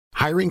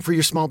Hiring for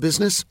your small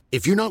business?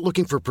 If you're not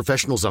looking for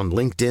professionals on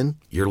LinkedIn,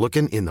 you're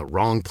looking in the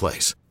wrong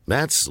place.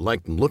 That's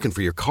like looking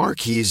for your car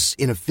keys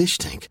in a fish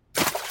tank.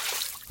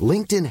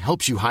 LinkedIn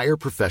helps you hire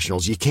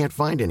professionals you can't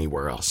find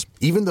anywhere else,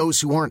 even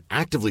those who aren't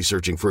actively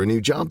searching for a new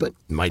job but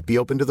might be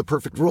open to the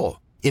perfect role.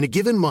 In a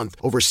given month,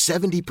 over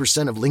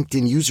 70% of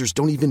LinkedIn users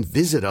don't even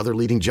visit other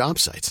leading job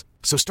sites.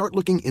 So start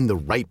looking in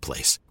the right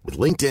place. With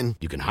LinkedIn,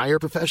 you can hire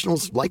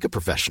professionals like a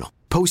professional.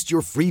 Post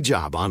your free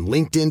job on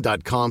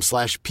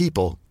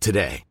linkedin.com/people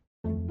today.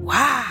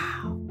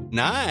 Wow.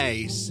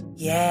 Nice.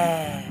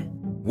 Yeah.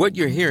 What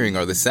you're hearing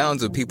are the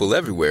sounds of people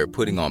everywhere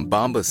putting on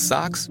Bombas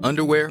socks,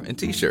 underwear, and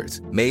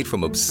T-shirts made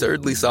from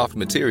absurdly soft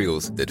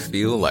materials that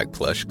feel like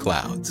plush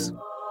clouds.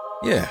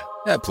 Yeah,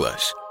 that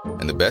plush.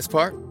 And the best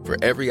part? For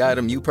every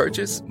item you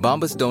purchase,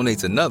 Bombas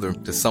donates another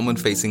to someone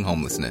facing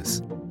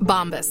homelessness.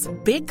 Bombas.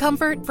 Big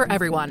comfort for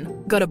everyone.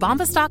 Go to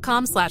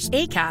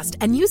bombas.com/ACAST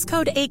and use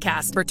code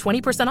ACAST for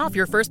 20% off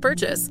your first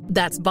purchase.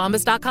 That's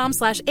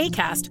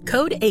bombas.com/ACAST.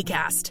 Code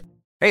ACAST.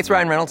 Hey, it's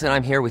Ryan Reynolds, and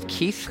I'm here with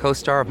Keith,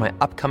 co-star of my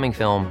upcoming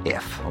film,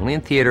 If, only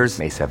in theaters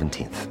May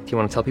 17th. Do you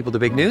want to tell people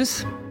the big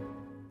news?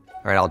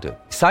 All right, I'll do it.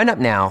 Sign up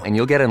now and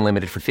you'll get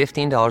unlimited for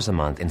 $15 a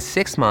month and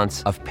 6 months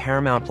of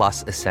Paramount Plus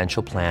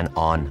Essential Plan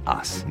on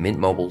us.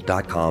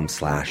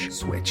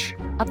 MintMobile.com/switch.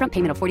 Upfront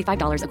payment of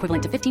 $45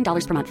 equivalent to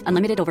 $15 per month.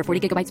 Unlimited over 40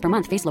 gigabytes per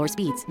month. Face lower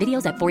speeds.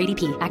 Videos at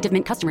 480p. Active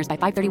Mint customers by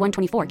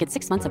 531.24 get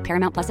 6 months of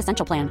Paramount Plus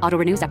Essential Plan. Auto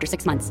renews after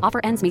 6 months. Offer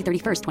ends May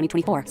 31st,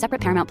 2024.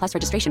 Separate Paramount Plus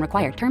registration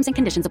required. Terms and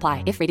conditions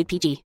apply if rated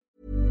PG.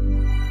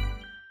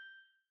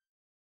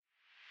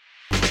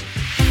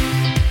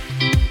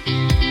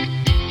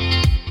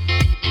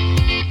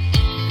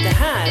 Det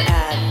här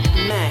är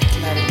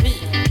Mäklarvy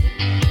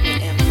med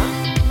Emma,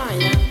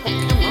 Maja och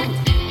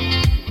Amanda.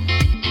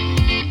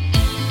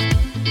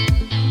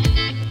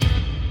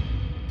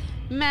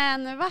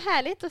 Men vad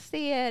härligt att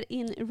se er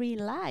in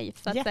real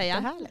life, så att säga.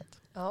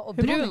 Jättehärligt. Ja, och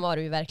brun var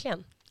du ju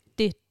verkligen.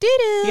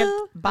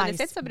 Helt Bajs, har du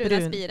sett så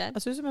bruna spirer?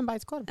 Jag ser ut som en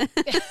bajskorv.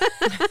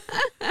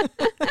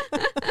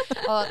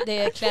 Ja,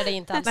 det klär dig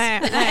inte alls.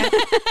 Nej.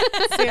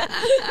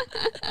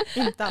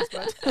 Inte alls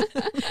bra.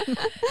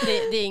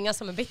 Det är inga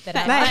som är bitter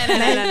där.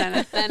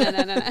 Nej.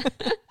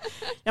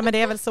 Ja, men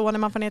det är väl så när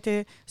man får ner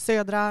till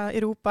södra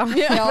Europa.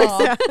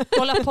 Ja,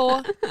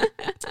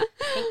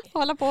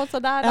 Hålla på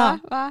sådär Ja.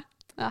 då, va?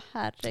 Ja,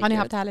 herregud. Har ni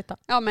haft det härligt då?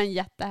 Ja, men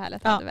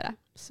jättehärligt hade vi det.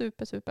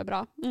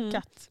 Superbra.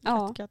 Gött.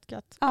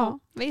 Ja,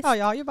 visst. Ja,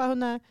 jag har ju bara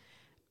hunnit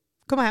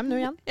komma hem nu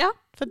igen. Ja.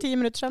 För 10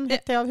 minuter sedan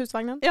hittade jag av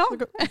husvagnen. Ja.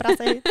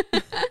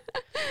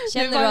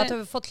 Känner du att du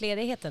har fått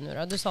ledigheten nu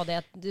då? Du sa det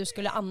att du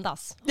skulle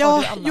andas.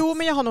 Ja,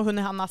 men jag har nog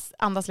hunnit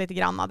andas lite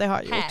grann. Det har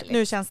jag gjort. Härligt.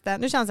 Nu känns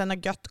det ändå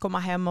gött att komma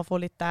hem och få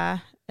lite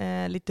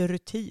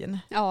rutin.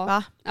 Ja.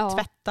 Va? Ja.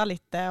 Tvätta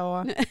lite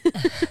och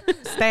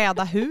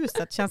städa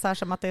huset. Känns här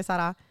som att det är så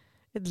här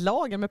ett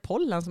lager med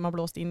pollen som har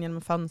blåst in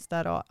genom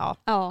fönster. Och,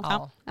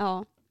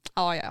 Ja.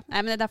 Nej,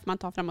 men det är därför man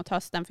tar framåt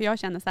hösten. För jag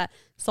känner så här,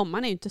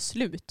 sommaren är ju inte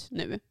slut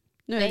nu.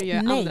 Nu är det ju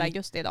 2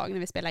 augusti idag när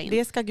vi spelar in.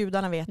 Det ska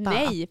gudarna veta.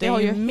 Nej, vi har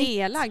ju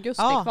hela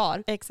augusti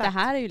kvar. Exakt. Det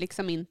här är ju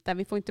liksom inte,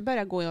 vi får inte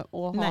börja gå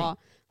och ha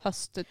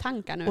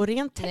hösttankar nu. Och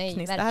rent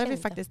tekniskt, det här har vi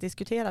inte. faktiskt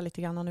diskuterat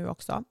lite grann nu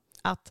också.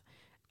 Att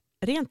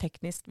rent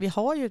tekniskt, vi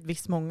har ju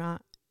visst många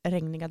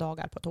regniga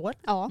dagar på ett år.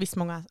 Ja. Visst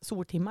många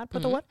soltimmar på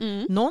ett år.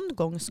 Någon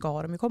gång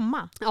ska de ju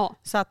komma. Ja.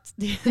 Så att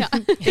det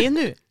är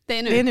nu. Det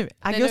är nu.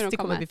 Augusti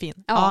kommer bli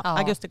fin. Ja.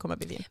 Augusti kommer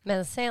bli fin.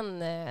 Men sen,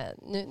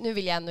 nu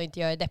vill jag ändå inte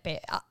göra deppig.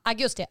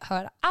 Augusti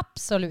hör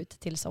absolut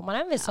till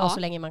sommaren. Vi sa så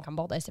länge man kan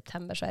bada i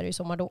september så är det ju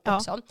sommar då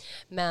också.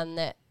 Men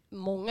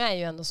många är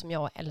ju ändå som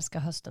jag älskar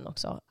hösten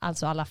också.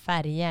 Alltså alla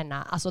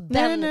färgerna. Alltså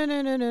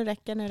Nu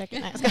räcker. Nej,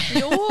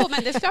 Jo,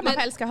 men det ska man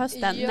älska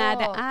hösten när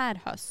det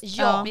är höst.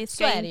 Ja, vi så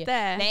ska är det ju.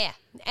 inte... Nej,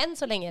 än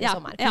så länge är det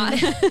sommar. Ja.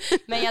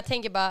 Men jag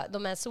tänker bara,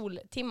 de här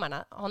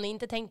soltimmarna, har ni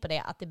inte tänkt på det?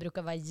 Att det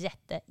brukar vara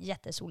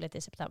jättesoligt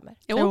i september?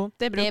 Jo,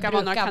 det brukar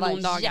vara några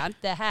kanondagar.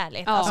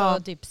 Jättehärligt. Ja.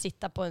 Alltså typ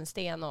sitta på en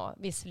sten och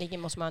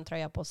visserligen måste man ha en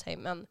tröja på sig.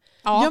 Men...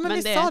 Ja, men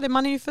vi sa det,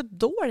 man är ju för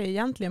dålig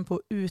egentligen på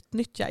att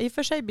utnyttja. I och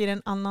för sig blir det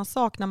en annan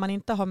sak när man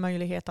inte har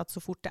möjlighet att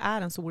så fort det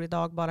är en solig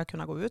dag bara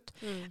kunna gå ut.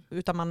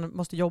 Utan man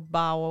måste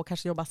jobba och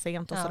kanske jobba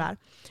sent och sådär.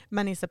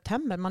 Men i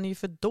september, man är ju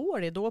för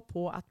dålig då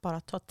på att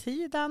bara ta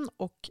tiden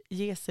och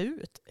ge sig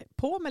ut.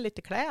 På med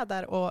lite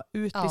kläder och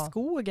ut i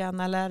skogen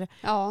eller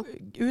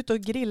ut och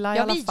grilla i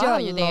alla fall. Ja,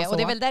 vi gör ju det och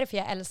det är väl därför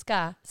jag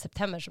älskar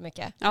september så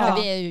mycket.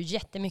 För vi är ju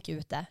jättemycket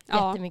ute.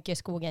 Jättemycket i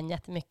skogen,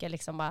 jättemycket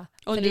liksom bara.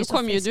 Och nu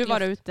kommer ju du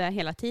vara ute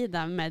hela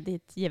tiden med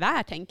ditt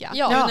gevär, tänker jag.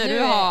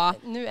 Ja,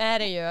 nu är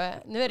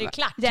det ju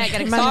klart.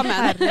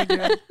 Jägarexamen.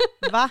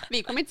 Va?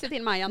 Vi kommer inte se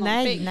till Maja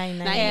någonting. Nej.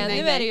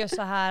 Nu är det ju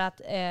så här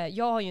att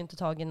jag har ju inte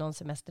tagit någon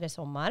semester i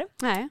sommar.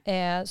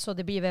 Nej. Så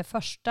det blir väl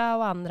första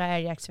och andra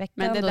älgjaktsveckan.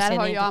 Men det där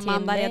har ju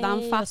Amanda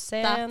redan fattat.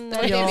 Det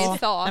var det vi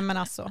sa. Nej, men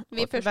alltså,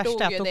 vi förstod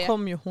värsta ju då det.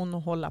 kommer ju hon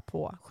att hålla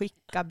på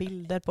skicka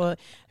bilder på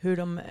hur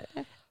de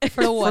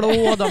flå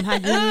de här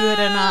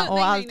djuren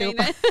och alltihop.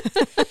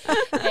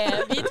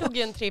 Vi tog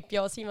ju en tripp,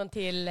 jag och Simon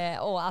till,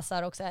 och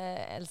Assar också,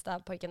 äldsta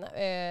pojken,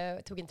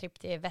 tog en tripp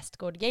till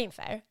Västgård Game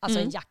Fair. Alltså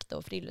en jakt-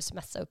 och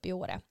friluftsmässa upp i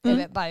Åre.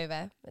 Bara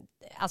över,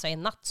 alltså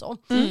en natt så.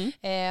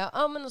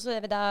 Ja men och så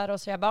är vi där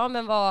och så jag bara,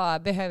 men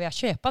vad behöver jag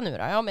köpa nu då?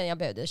 Ja men jag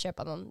behövde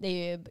köpa någon, det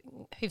är ju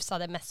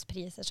hyfsade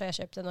mässpriser så jag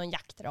köpte någon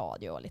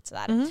jaktradio och lite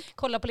sådär.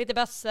 Kolla på lite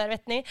bössor,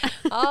 vet ni?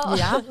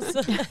 Ja.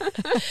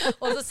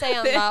 Och så säger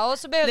han bara, och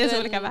så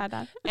behövde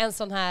du en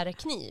sån här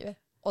kniv.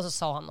 Och så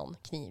sa han någon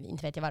kniv,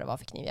 inte vet jag vad det var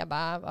för kniv. Jag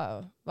bara,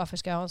 varför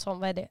ska jag ha en sån?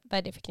 Vad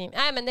är det för kniv?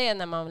 Nej men det är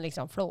när man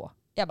liksom flår.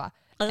 Jag bara,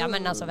 ja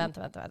men alltså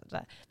vänta.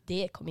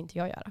 Det kommer inte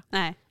jag göra.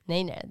 Nej,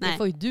 det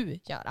får ju du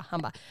göra.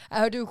 Han bara,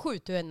 hör du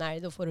skjuter en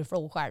älg då får du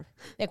flå själv.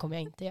 Det kommer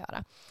jag inte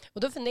göra.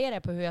 Och då funderar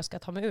jag på hur jag ska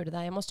ta mig ur det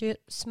där. Jag måste ju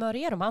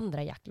smörja de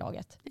andra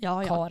jaktlaget.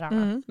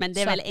 Kararna. Men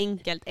det är väl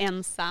enkelt,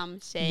 ensam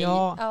tjej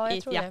i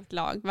ett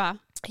jaktlag, va?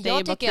 Det är jag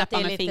ju bara tycker att det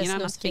är med lite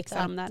fingrarna och snuskigt.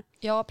 fixa dem där.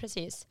 Ja,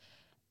 precis.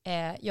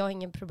 Jag har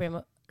ingen problem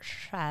att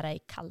skära i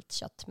kallt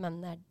kött,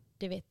 men när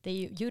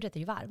djuret är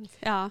ju varmt.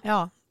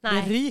 Ja.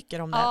 Det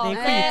ryker om det. Det är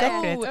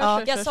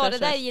skitäckligt. Jag sa det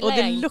där gillar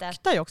jag inte. Och det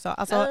luktar ju också.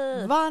 Alltså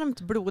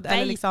varmt blod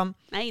eller liksom...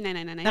 Nej.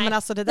 Men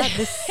alltså det där,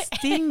 det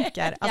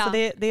stinker. Alltså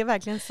det är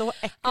verkligen så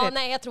äckligt. Ja,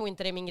 nej, jag tror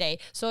inte det är min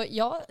grej. Så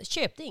jag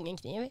köpte ingen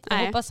kniv.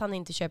 Jag hoppas han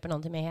inte köper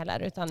någon till mig heller.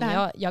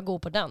 Utan jag går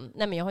på den.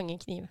 Nej, men jag har ingen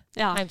kniv.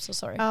 I'm so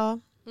sorry. Ja.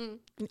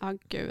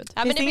 Gud.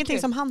 Finns det ingenting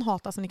som han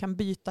hatar så ni kan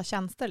byta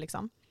tjänster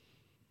liksom?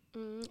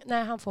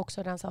 Nej, han får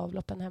också rensa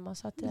avloppen hemma.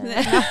 Så att,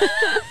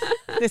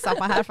 det är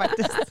samma här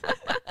faktiskt.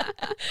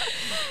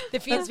 Det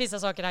finns vissa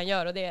saker han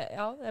gör och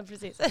det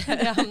precis.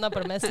 Jag hamnar på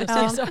de mest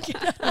lustiga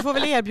sakerna. Du får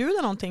väl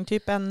erbjuda någonting,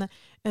 typ en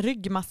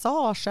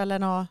ryggmassage eller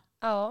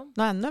något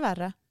ännu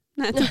värre.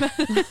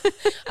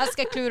 Jag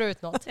ska klura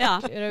ut något.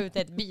 Klura ut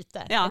ett byte.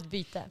 Ett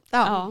byte.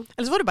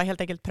 Eller så får du bara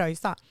helt enkelt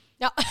pröjsa.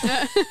 Ja.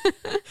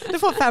 Du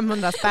får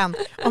 500 spänn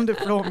om du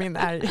får min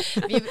älg.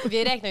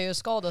 Vi räknar ju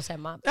skador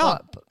hemma.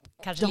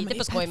 Kanske lite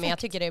på skoj, men jag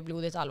tycker det är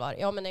blodigt allvar.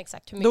 Ja, men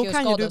exakt. Hur mycket då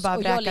kan ju du bara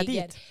och vräka jag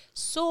ligger dit.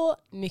 så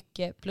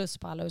mycket plus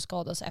på alla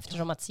skados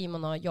eftersom att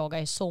Simon har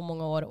jagat i så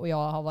många år och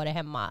jag har varit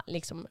hemma,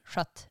 liksom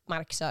skött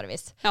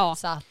markservice.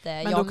 Så att,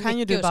 men då kan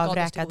ju du bara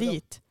vräka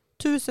dit.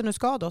 1000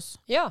 skados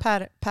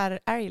per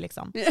älg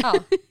liksom. Ja,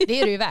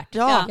 det är det ju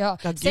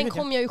värt. Sen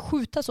kommer jag ju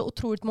skjuta så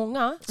otroligt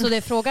många, så det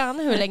är frågan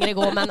hur länge det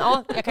går, men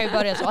jag kan ju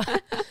börja så.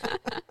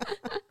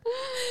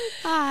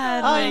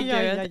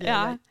 Herregud.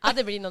 Ja,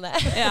 det blir nog det.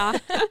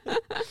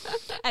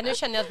 Nu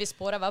känner jag att vi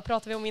spårar. Vad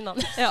pratar vi om innan?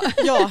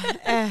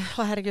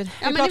 Herregud.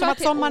 Vi pratar om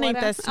att sommaren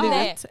inte är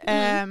slut.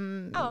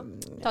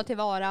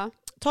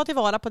 Ta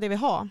tillvara på det vi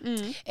har.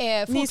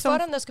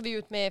 Fortfarande ska vi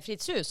ut med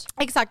fritidshus.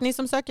 Exakt, ni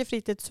som söker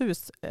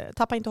fritidshus,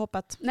 tappa inte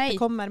hoppet. Det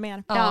kommer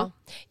mer.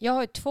 Jag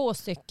har 2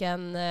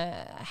 stycken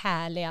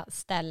härliga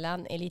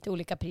ställen i lite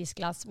olika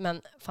prisklass,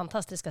 men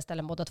fantastiska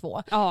ställen båda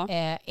 2.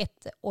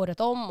 Ett året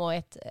om och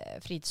ett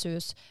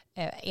fritidshus,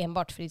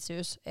 enbart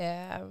fritidshus,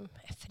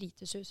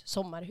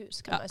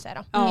 sommarhus kan man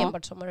säga.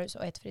 Enbart sommarhus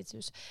och ett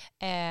fritidshus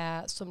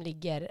som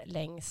ligger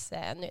längs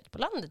på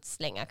landets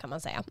slänga kan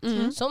man säga.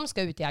 Som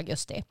ska ut i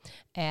augusti.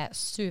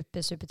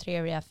 Super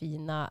trevliga,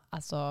 fina,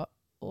 alltså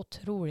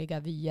otroliga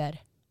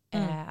vyer.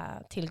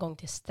 Tillgång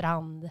till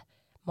strand,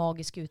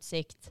 magisk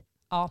utsikt.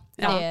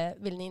 Det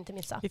vill ni inte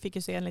missa. Vi fick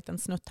ju se en liten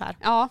snutt här.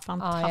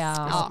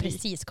 Fantastiskt.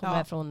 Precis,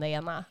 kommer från det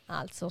ena.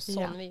 Alltså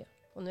sån vy.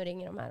 Och nu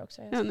ringer de här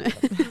också.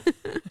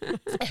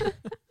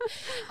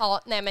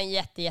 Nej men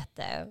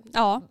jätte.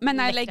 Ja, men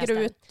när lägger du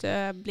ut?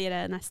 Blir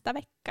det nästa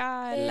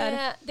vecka?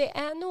 Eller? Det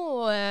är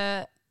nog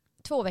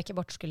 2 veckor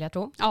bort skulle jag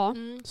tro.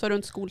 Så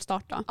runt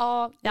skolstart då?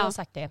 Ja, jag har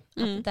sagt det.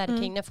 Där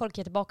kring när folk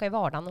är tillbaka i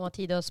vardagen och har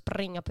tid att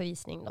springa på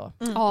visning då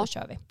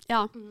kör vi.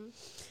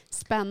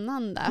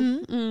 Spännande.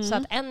 Så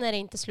att än är det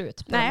inte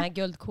slut på de här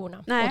guldkorna.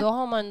 Och då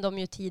har man dem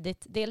ju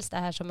tidigt. Dels det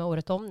här som är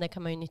året om, det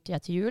kan man ju nyttja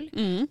till jul.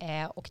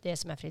 Och det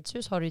som är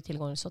fritidshus har du ju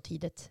tillgång så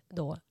tidigt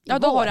då.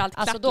 Då har du allt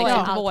klart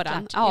liksom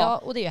våren.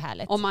 Och det är ju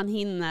härligt. Om man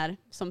hinner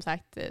som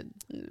sagt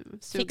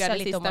suga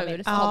det sista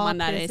ur sommaren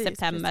där i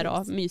september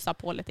och mysa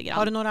på lite grann.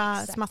 Har du några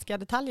smaskiga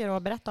detaljer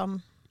att berätta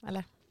om?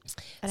 Eller?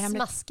 Är det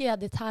smaskiga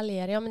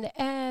detaljer? Ja, men det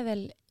är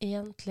väl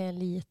egentligen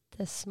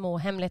lite små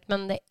hemligt.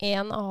 Men det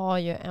ena har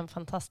ju en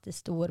fantastiskt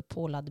stor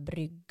pålad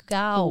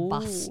brygga och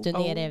bastu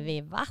nere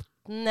vid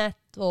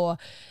vattnet.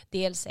 Och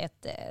dels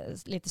ett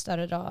lite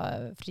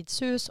större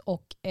fritidshus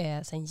och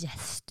sen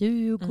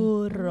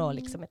gäststugor och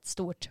liksom ett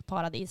stort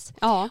paradis.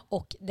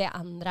 Och det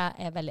andra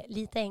är väl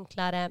lite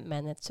enklare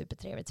men ett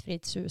supertrevligt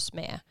fritidshus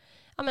med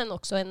men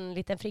också en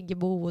liten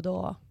friggebod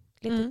och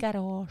lite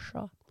garage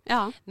och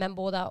men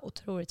båda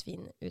otroligt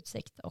fin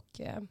utsikt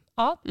och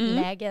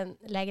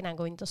lägena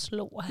går inte att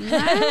slå.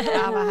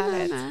 Vad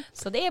härligt.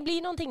 Så det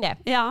blir någonting det.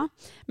 Ja,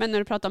 men när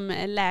du pratar om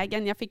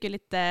lägen, jag fick ju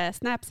lite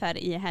snaps här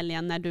i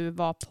helgen när du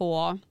var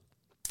på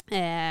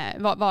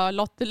var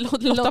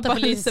Lotta på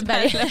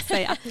Liseberg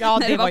säga.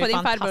 När det var på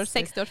din farbrors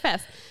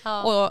 60-årsfest.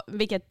 Och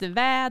vilket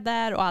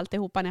väder och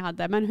alltihopa ni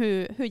hade. Men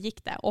hur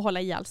gick det att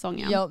hålla i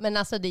allsången? Ja, men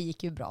alltså det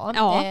gick ju bra.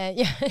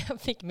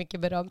 Jag fick mycket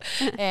beröm.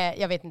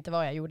 Jag vet inte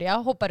vad jag gjorde.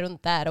 Jag hoppade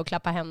runt där och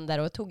klappade händer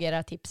och tog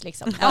era tips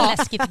liksom. Jag var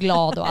läskigt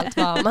glad och allt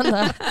vad man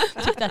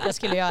tyckte att jag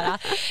skulle göra.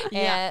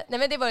 Nej,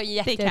 men det var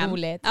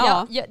jätteroligt.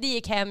 Det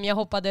gick hem, jag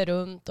hoppade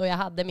runt och jag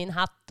hade min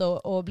hatt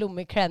och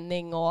blommig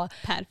klänning. Och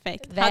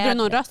perfekt. Hade du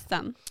någon röst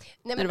sen?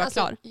 När du var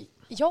klar?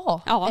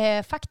 Ja,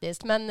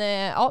 faktiskt. Men,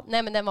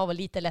 men den var väl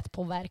lite lätt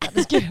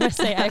påverkad, skulle jag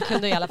säga. Jag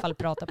kunde i alla fall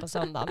prata på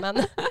söndag. Men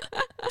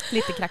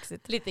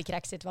Lite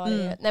kraxigt var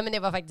det. Nej, men det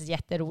var faktiskt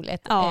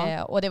jätteroligt.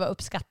 Och det var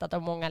uppskattat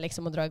av många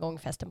liksom, att dra igång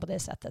festen på det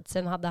sättet.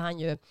 Sen hade han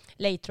ju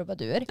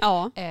lejtrubadur.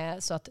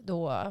 Så att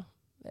då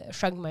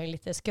sjöng man ju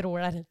lite,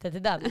 skrålar lite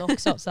till den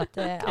också. Så att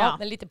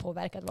men lite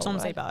påverkad var som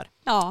sig bör.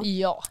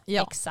 Ja,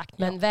 exakt.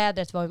 Men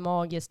vädret var ju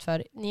magiskt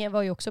för ni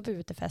var ju också på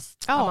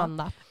utefest,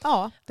 Amanda.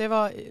 Ja, det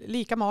var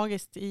lika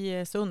magiskt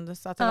i Sund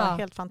så att det var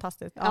helt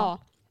fantastiskt.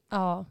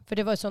 Ja, för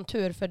det var ju sån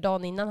tur för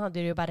dagen innan hade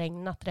det ju bara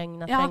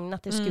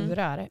regnat i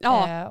skurar.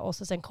 Och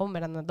så sen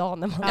kommer den dagen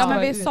när man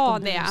men vi sa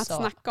det, att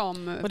snacka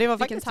om. Och det var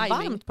faktiskt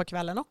varmt på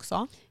kvällen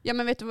också. Ja,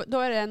 men vet du, då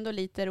är det ändå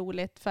lite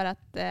roligt för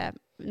att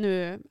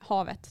nu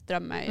havet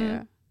drömmer ju, i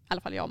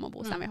alla fall jag om att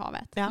bo sen vid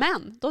havet. Ja.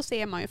 Men då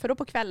ser man ju, för då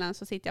på kvällen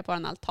så sitter jag på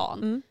en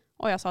altan.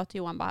 Och jag sa till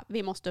Johan bara,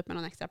 vi måste upp med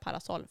någon extra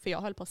parasoll för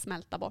jag höll på att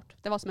smälta bort.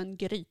 Det var som en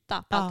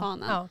gryta på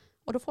altanen.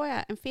 Och då får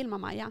jag en film av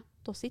Maja.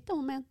 Då sitter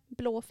hon med en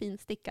blå fin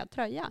stickad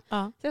tröja.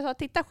 Så jag sa,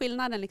 titta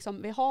skillnaden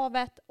liksom vid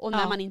havet och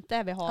när man inte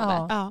är vid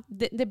havet.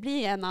 Det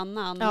blir en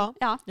annan.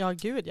 Ja,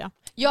 gud ja.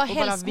 Ja,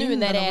 helst nu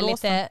när det är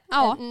lite,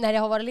 när det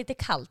har varit lite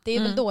kallt. Det är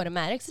väl då det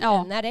märks.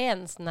 När det är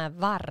en sån här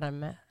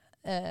varm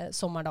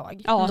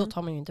sommardag, då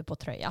tar man ju inte på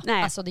tröja.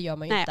 Nej. Alltså det gör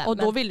man ju inte. Och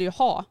då vill du ju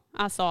ha,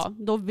 alltså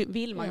då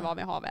vill man ju vara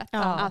vid havet.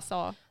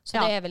 Alltså, så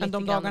det är väl men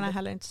de dagarna är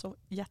heller inte så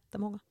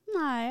jättemånga.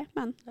 Nej,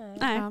 men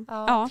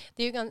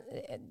det är ju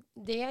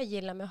det jag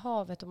gillar med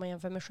havet om man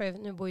jämför med sjö.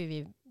 Nu bor ju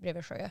vi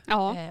bredvid sjö.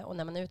 Och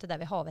när man är ute där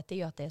vid havet, det är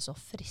ju att det är så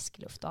frisk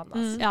luft och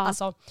annars.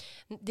 Alltså,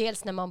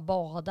 dels när man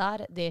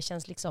badar, det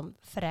känns liksom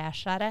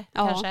fräschare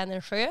kanske än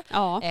en sjö.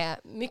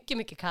 Mycket,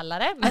 mycket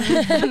kallare.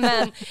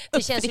 Men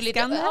det känns ju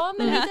lite,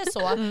 lite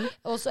så.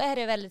 Och så är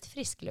det väldigt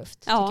frisk luft,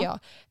 tycker jag.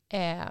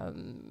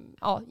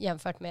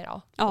 Jämfört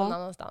med någon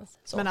annanstans.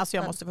 Så. Men alltså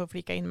jag måste få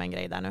flika in med en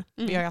grej där nu.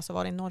 Vi har alltså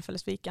varit i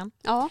Norrfällsviken.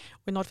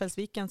 Och i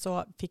Norrfällsviken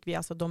så fick vi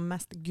alltså de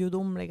mest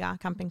gudomliga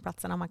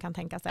campingplatserna man kan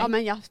tänka sig. Ja,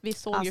 men vi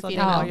såg alltså, ju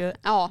filmen.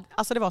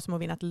 Alltså det var som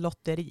att vinna ett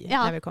lotteri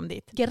när vi kom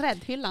dit.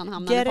 Gräddhyllan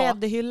hamnade på.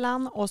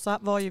 Gräddhyllan och så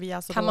var ju vi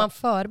alltså kan man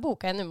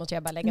förboka? Nu måste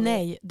jag bara lägga mig.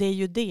 Nej, det är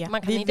ju det.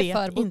 Man kan inte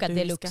förboka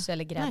deluxe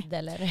eller grädd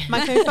eller... Man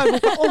kan ju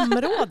förboka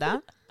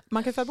område.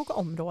 Man kan förboka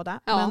område,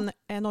 men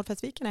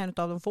Norrfällsviken är en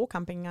av de få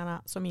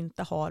campingarna som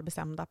inte har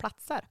bestämda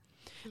platser.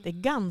 Det är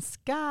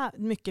ganska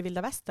mycket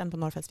vilda västern på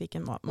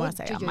Norrfällsviken må jag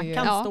säga. Man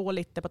kan stå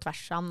lite på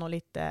tvärsan och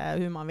lite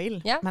hur man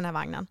vill med den här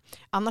vagnen.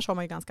 Annars har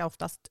man ju ganska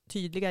oftast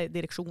tydliga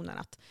direktioner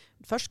att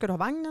först ska du ha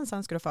vagnen,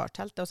 sen ska du ha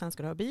förtältet och sen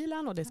ska du ha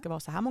bilen och det ska vara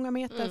så här många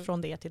meter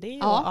från det till det.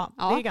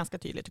 Det är ganska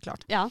tydligt och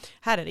klart.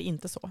 Här är det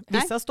inte så.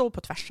 Vissa står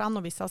på tvärsan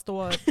och vissa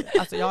står...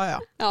 Alltså,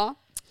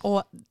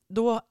 Och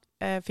då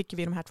fick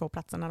vi de här 2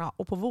 platserna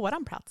och på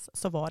våran plats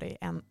så var det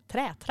en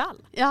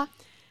trätrall.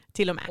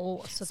 Till och med.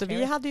 Så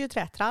vi hade ju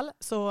trätrall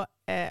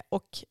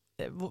och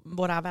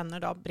våra vänner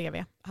då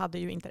bredvid hade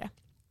ju inte det.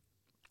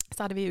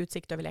 Så hade vi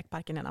utsikt över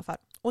lekparken nedanför.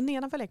 Och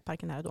nedanför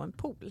lekparken är det då en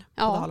pool.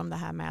 På tal om det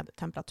här med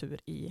temperatur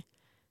i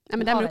Ja,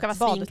 men den brukar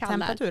vara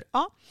svinkall.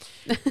 Ja,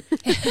 det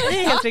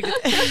är helt riktigt.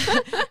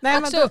 Nej,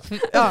 också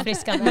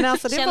uppfriskande. Men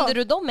alltså, kände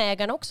du de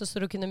ägarna också så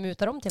du kunde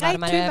muta dem till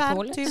varmare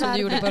pool? Tyvärr. Som du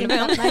gjorde på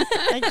Ulven?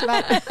 Nej,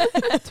 tyvärr.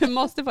 Du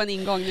måste få en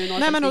ingång nu.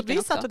 Nej, men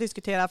vi satt och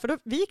diskuterade. För då,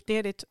 vi gick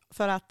ner dit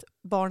för att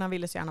barnen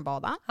ville så gärna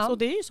bada. Så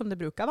det är ju som det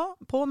brukar vara.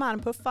 På med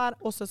armpuffar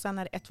och så sen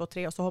är det 1, 2,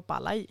 3 och så hoppar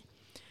alla i.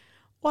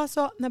 Och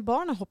alltså när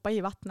barnen hoppar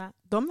i vattnet,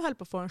 de höll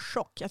på att få en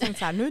chock. Jag tänkte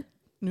så här,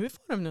 nu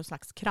får de någon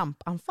slags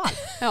krampanfall.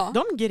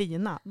 De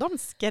grina, de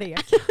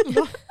skrek.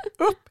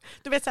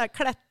 Du vet så här,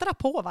 klättra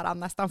på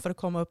varandra nästan för att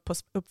komma upp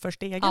för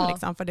stegen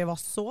liksom, för det var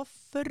så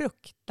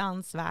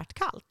fruktansvärt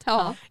kallt.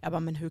 Jag bara,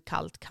 men hur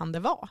kallt kan det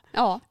vara?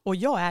 Och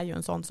jag är ju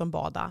en sån som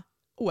badar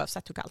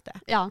oavsett hur kallt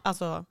det är.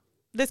 Alltså,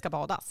 det ska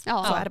badas.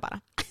 Så är det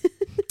bara.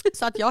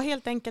 Så att jag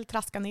helt enkelt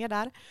traskar ner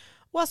där.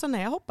 Och alltså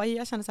när jag hoppar i,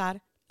 jag känner så här,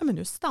 men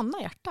nu stannar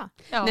hjärtat.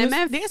 Nej,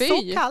 men det är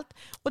så kallt.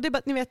 Och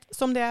det, ni vet,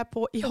 som det är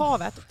i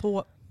havet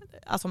på,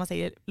 alltså man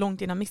säger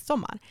långt innan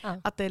midsommar,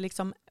 att det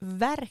liksom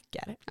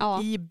värker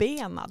i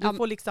benen. Du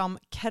får liksom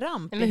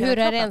kramp. Men hur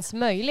är det ens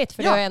möjligt?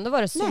 För det har ju ändå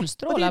varit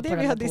solstrålar på den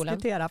här poolen. Det är det vi har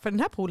diskuterat. För den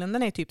här poolen,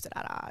 den är typ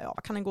sådär,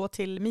 kan den gå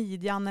till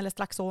midjan eller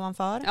strax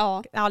ovanför?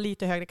 Ja,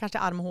 lite högre, kanske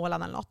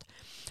armhålan eller något.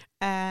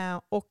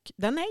 Och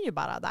den är ju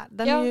bara där.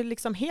 Den är ju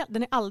liksom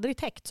den är aldrig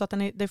täckt så att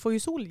det får ju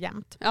sol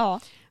jämt.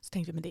 Så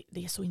tänkte vi, men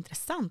det är så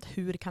intressant.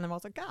 Hur kan det vara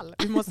så kall?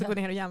 Vi måste gå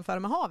ner och jämföra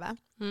med havet.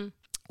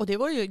 Och det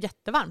var ju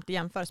jättevarmt i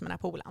jämförelse med den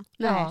här poolen.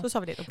 Ja. Så sa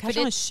vi det. De kanske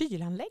har en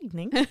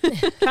kylanläggning.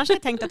 Kanske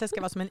jag tänkt att det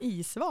ska vara som en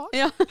isvak.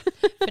 Ja.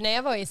 För när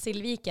jag var i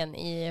Silviken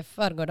i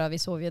förrgår, då vi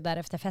sov ju där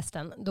efter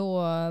festen,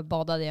 då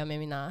badade jag med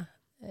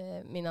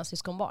mina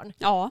syskonbarn.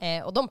 Ja.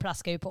 Och de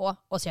plaskar ju på.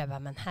 Och så jag bara,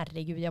 men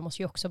herregud, jag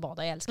måste ju också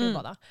bada. Jag älskar att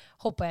bada.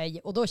 Hoppar jag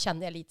i, och då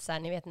kände jag lite så här,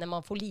 ni vet när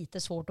man får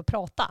lite svårt att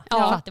prata.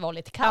 För att det var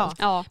lite kallt.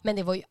 Ja. Men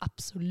det var ju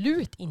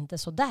absolut inte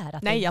så där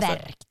att det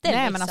värkte. Nej,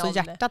 liksom. men alltså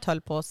hjärtat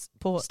höll på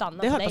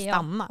stanna. Det höll på att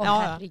stanna.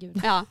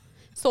 Herregud. Ja.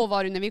 Så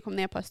var det när vi kom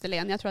ner på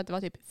Österlen. Jag tror att det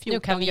var typ 14 grader. Nu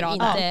kan vi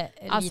inte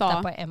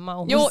lita på Emma.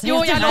 Om Jo,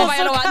 jag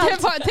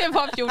lovar. Det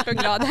var 14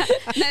 grader.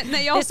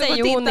 När jag det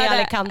säger hon i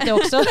Alicante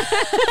också.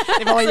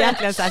 Det var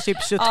egentligen så här typ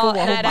 22.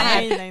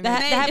 Nej. Det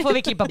här får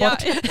vi klippa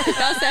bort.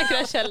 Jag har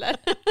säkra källor.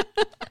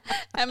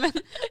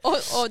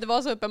 Och det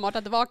var så uppenbart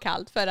att det var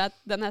kallt, för att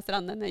den här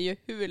stranden är ju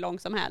hur lång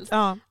som helst.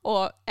 Ja.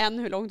 Och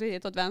hur långt du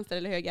hittar åt vänster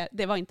eller höger,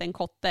 det var inte en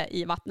kotte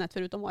i vattnet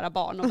förutom våra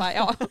barn. Och bara,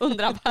 jag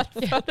undrar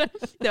varför.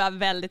 Det var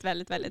väldigt,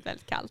 väldigt, väldigt,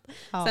 väldigt kallt.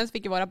 Ja. Sen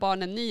fick ju våra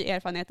barn en ny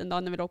erfarenhet en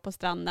dag när vi låg på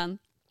stranden.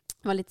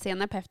 Det var lite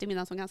senare på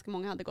eftermiddagen som ganska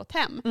många hade gått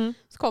hem.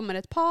 Så kommer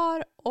ett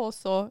par och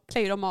så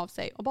klär de av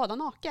sig och badar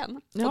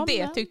naken. Och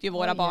det tyckte ju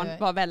våra barn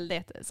var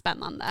väldigt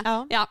spännande.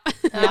 Ja.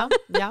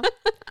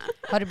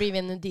 Har det blivit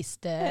en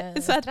nudist?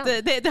 Så att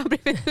det har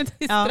blivit en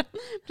nudist.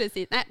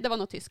 Precis. Nej, det var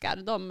nog tyskar.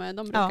 De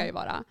brukar ju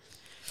vara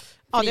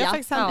Ja, det har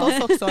faktiskt hänt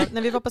oss också.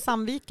 När vi var på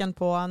Sandviken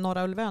på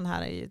Norra Ulvön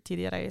här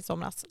tidigare i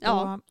somras.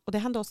 Och det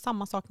hände oss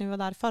samma sak när vi var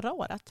där förra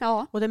året.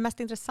 Ja. Och det mest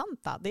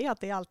intressanta, det är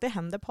att det alltid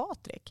hände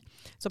Patrik.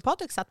 Så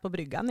Patrik satt på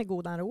bryggan i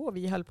godan ro och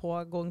vi höll på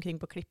att gå omkring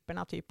på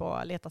klipporna typ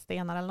och leta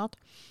stenar eller något.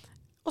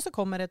 Och så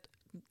kommer det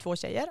 2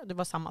 tjejer. Det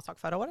var samma sak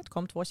förra året.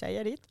 Kom 2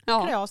 tjejer dit.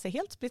 Ja. Jag ser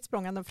helt splitt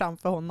språngande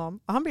framför honom.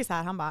 Och han blir så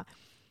här, han bara...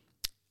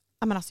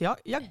 Men alltså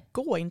jag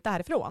går inte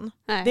härifrån.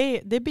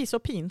 Det blir så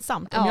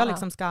pinsamt om jag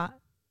liksom ska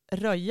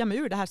röja mig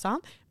ur det här. Så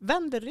han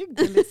vänder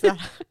ryggen lite så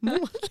här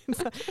mot,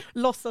 så här,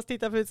 låtsas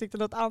titta på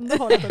utsikten åt andra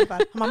hållet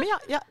ungefär. Han bara,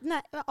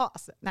 men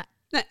nej.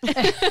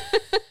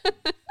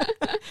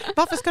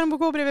 Varför ska de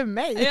gå bredvid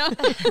mig?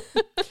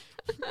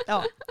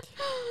 Ja.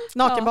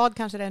 Nakenbad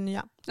kanske det är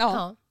nya.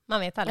 Ja, man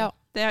vet aldrig.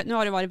 Ja. Nu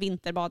har det varit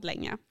vinterbad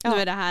länge. Nu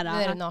är det här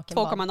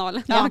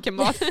 2,0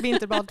 nakenbad.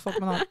 Vinterbad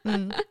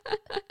 2,0.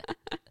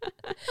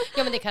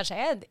 Ja, men det kanske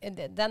är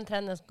den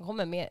trenden som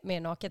kommer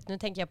mer naket. Nu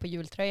tänker jag på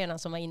jultröjorna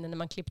som var inne när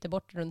man klippte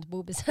bort runt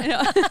bobisen.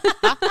 Ja.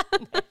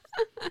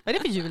 Vad är det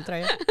för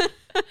jultröjor?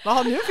 Vad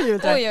har du för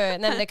jultröjor? Oj,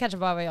 nej, det kanske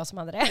bara var jag som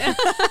hade det.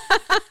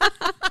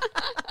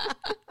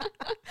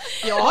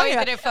 Jag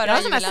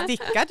har sån här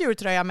stickad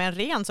jultröja med en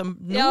ren som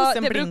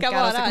nosen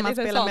blinkar och så kan man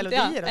spela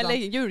melodier. Eller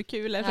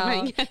julkulor för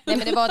mig. Nej, men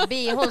det var att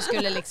BH:n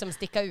skulle liksom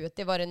sticka ut.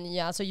 Det var det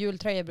nya. Alltså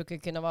jultröjor brukar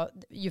kunna vara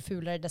ju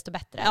fulare desto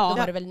bättre. Då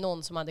var det väl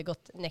någon som hade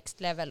gått next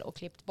level och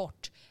klippt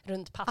bort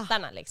runt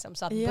pattarna liksom,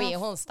 så att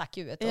BH:n stack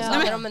ut. Och så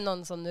hade de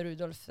någon sån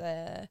Rudolf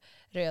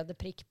röd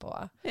prick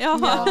på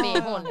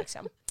BH:n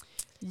liksom.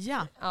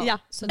 Ja.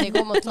 Så det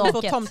går mot naket.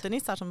 2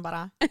 tomtenissar som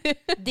bara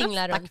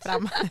dinglar runt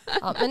fram.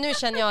 Ja, men nu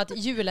känner jag att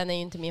julen är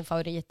ju inte min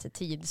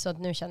favorittid, så att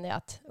nu känner jag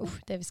att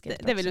det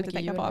vill du inte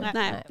tänka på.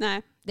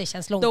 Nej. Det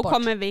känns långt då bort. Då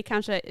kommer vi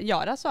kanske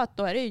göra så att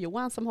då är det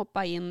Johan som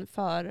hoppar in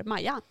för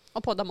Maja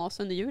och poddar med oss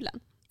under julen.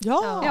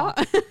 Ja.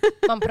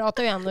 Man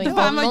pratar ju ändå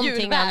inte om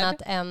någonting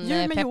annat än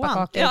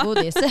pepparkakor och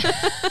godis.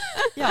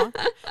 Ja,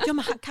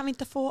 men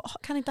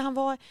kan inte han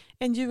vara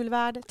en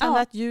julvärd,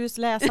 tända ett ljus,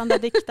 läsande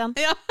dikten?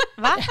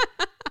 Va?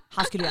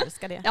 Han skulle ju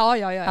älska det.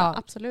 Ja,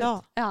 absolut.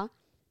 Ja.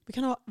 Vi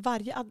kan ha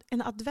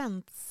en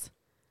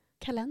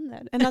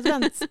adventskalender.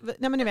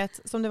 Nej, men ni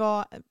vet, som det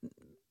var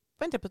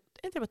inte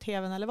på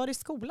tvn eller var det i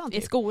skolan?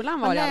 Typ? I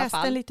skolan var det i alla fall. Man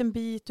läste en liten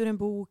bit ur en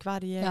bok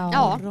varje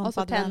morgon och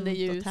så tände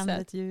ljuset. Och tände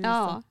ett ljus.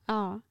 Ja,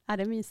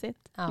 det är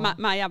mysigt.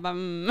 Maja bara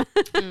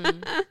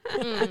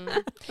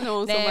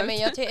Nej, men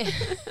jag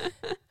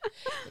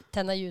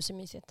tända ljus är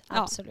mysigt.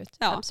 Absolut.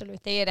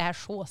 Det är det här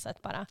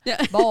såset bara.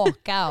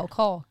 Baka och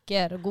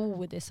kakor och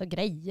godis och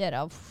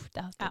grejer. Och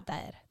det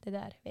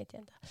där vet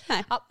jag inte.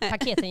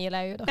 Paketen gillar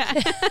jag ju då.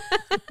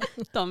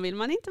 De vill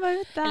man inte vara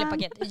utan. Eller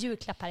paket.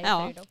 Julklappar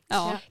gillar ju då.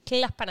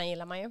 Klapparna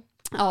gillar man ju.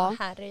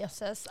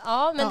 Herrejösses.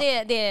 Ja, men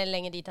det är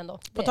länge dit ändå.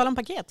 På tal om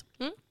paket.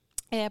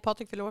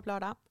 Patrik fyller år på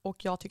lördag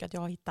och jag tycker att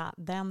jag har hittat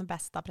den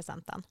bästa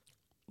presenten.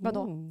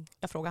 Vadå?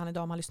 Jag frågade han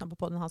idag om han lyssnade på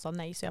podden. Han sa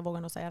nej, så jag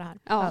vågar nog säga det här.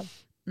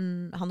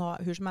 Han har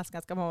hur som helst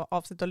ganska vara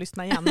avsikt att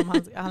lyssna igen om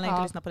han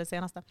inte lyssna på det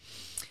senaste.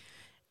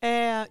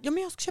 Men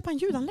jag ska köpa en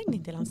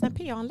ljudanläggning till hans, en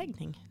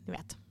PA-anläggning, ni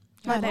vet.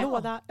 En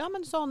låda,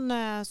 men sån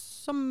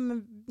som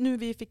nu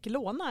vi fick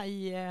låna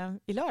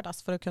i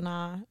lördags för att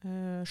kunna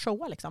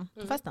showa liksom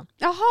på festen.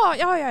 Jaha,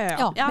 ja.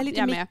 Med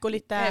lite mick och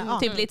lite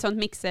typ lite sånt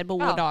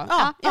mixerbord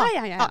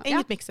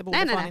inget mixerbord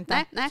får han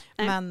inte. Nej.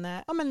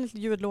 Men lite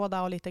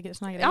ljudlåda och lite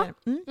såna grejer.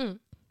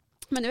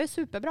 Men det är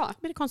superbra.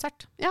 Det blir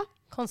konsert. Ja,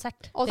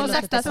 konsert. Och så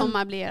efter som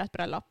möblerat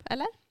bröllop,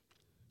 eller?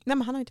 Nej,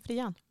 men han har inte fri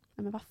än.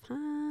 Men vad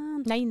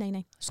fan?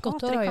 Nej.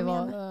 Skottor har ju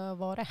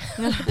varit.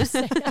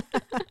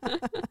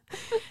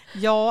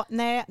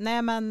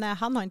 Nej, men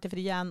han har inte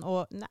fri än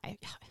och nej,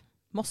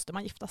 måste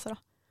man gifta sig då?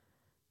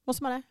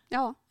 Måste man det?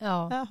 Ja.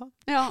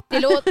 Ja.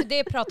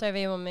 Det pratade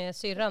vi om med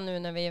syrran nu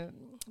när vi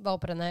var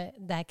på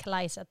det här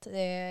klajset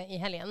i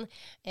helgen.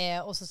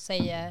 Och så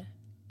säger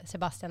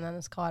Sebastian,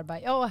 hennes karl,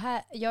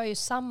 jag är ju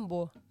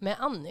sambo med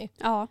Anny.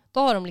 Ja. Då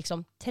har de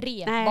liksom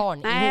 3 barn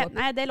ihop.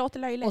 Nej, det låter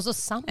löjligt. Och så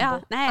sambo.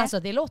 Alltså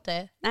det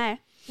låter...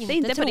 Nej. Det är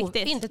inte på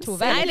riktigt. Inte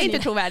trovärdigt. Nej, det är inte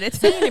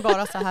trovärdigt. Säger ni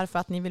bara så här för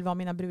att ni vill vara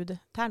mina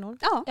brudtärnor?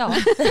 Ja.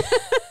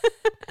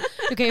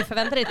 Du kan ju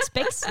förvänta dig ett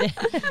spex.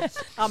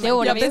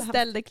 Jag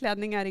beställde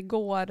klänningar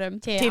igår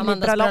till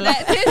Amandas bröllop.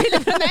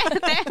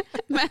 Nej,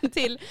 men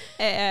till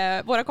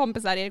våra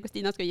kompisar. Erik och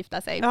Stina ska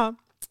gifta sig. Ja.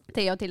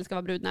 Thea och till ska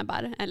vara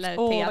brudnäbbar.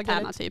 Eller Thea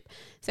Tärna typ.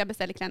 Så jag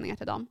beställde klänningar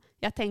till dem.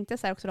 Jag tänkte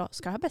så här också då,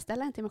 ska jag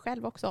beställa en till mig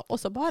själv också? Och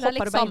så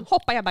bara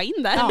hoppar jag bara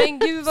in där. Ja. Men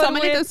gud, som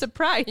en liten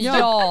surprise.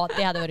 Ja,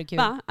 det hade varit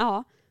kul.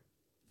 Ja,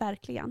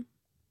 verkligen.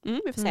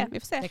 Vi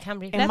får se. Det kan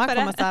bli. Emma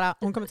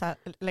kommer så här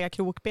lägga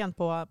krokben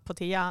på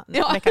Thea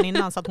veckan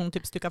innan så att hon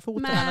typ styckar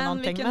foten eller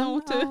någonting.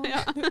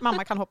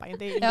 Mamma kan hoppa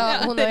in.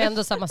 Hon har ju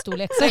ändå samma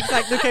storlek.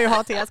 Exakt, du kan ju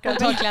ha Thea. Hon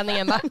tar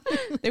klänningen va?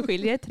 Det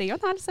skiljer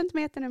 3,5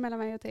 centimeter nu mellan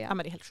mig och Thea. Ja,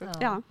 men det är helt sjukt.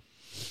 Ja,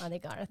 det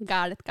är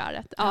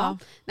galet. Ja.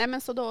 Nej,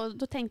 men så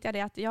då tänkte jag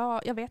det att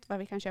jag vet vad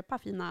vi kan köpa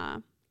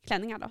fina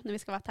klänningar då när vi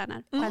ska vara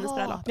tärnor på hennes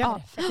bröllop.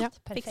 Ja,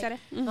 fixar det.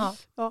 Ja.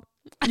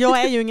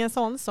 Jag är ju ingen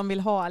sån som vill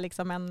ha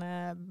liksom en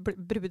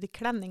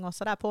brudklänning och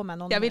sådär på mig.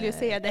 Jag vill ju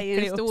se dig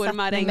i en stor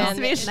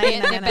marängsviss.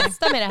 Det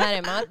bästa med det här,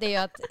 Emma, det är ju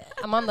att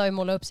Amanda har ju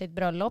målat upp sitt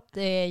bröllop.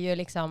 Det är ju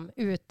liksom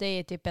ute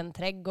i typ en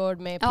trädgård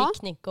med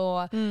picknick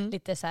och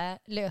lite så här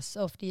lös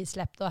och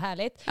frisläppt och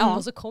härligt.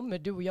 Och så kommer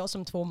du och jag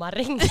som 2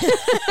 maräng.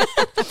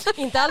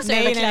 Inte alls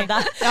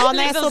överklädda. Ja,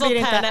 nej, liksom så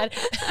blir det inte.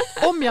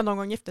 Om jag någon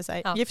gång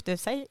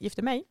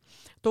gifter mig,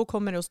 då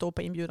kommer det att stå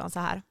på inbjudan så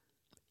här.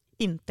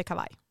 Inte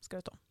kavaj ska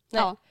det stå.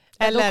 Ja.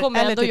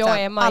 Eller typ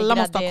jag är alla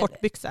måste ha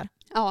kortbyxor.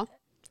 Ja.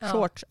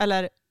 Shorts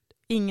eller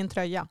ingen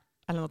tröja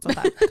eller något sånt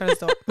där kan det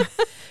stå.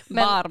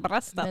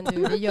 Men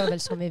du, vi gör väl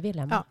som vi vill,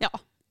 Emma. Ja.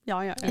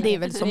 Det är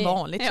väl som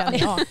vanligt känner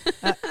jag.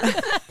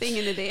 Det är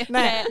ingen idé.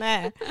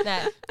 Nej.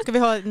 Ska vi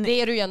ha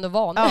det är du ju ändå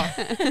van. Ja.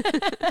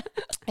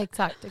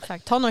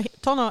 Exakt.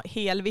 Ta något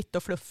helvitt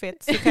och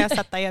fluffigt så kan jag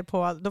sätta er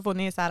på, då får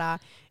ni så här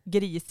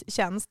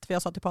gristjänst. För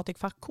jag sa till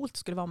Patrik, vad coolt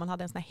skulle det vara om man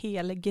hade en sån här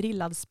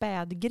helgrillad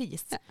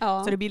spädgris.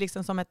 Ja. Så det blir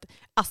liksom som ett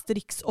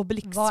Asterix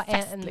Obelix-fest. Vad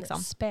är en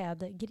liksom.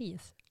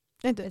 Spädgris?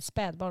 Inte ett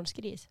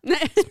spädbarnsgris.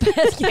 Nej.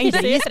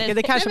 Spädgris.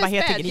 Det kanske bara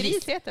heter gris.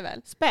 Spädgris heter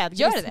väl? Spädgris.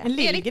 Gör det? En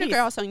Erik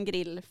brukar ha sån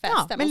grillfest.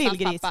 Ja, med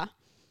lillgris.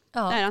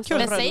 Ja.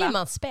 Men säger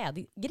man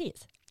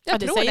spädgris?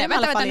 Jag tror det.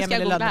 Vänta,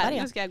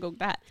 nu ska jag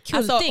googla här.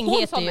 Kulting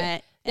heter ju...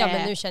 Ja,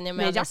 men nu känner jag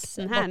mig med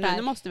jakten här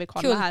nu måste vi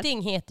kolla här.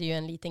 Kulting heter ju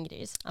en liten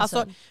gris.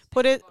 Alltså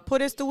på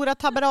det stora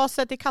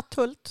taberaset i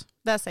Katthult,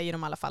 där säger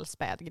de i alla fall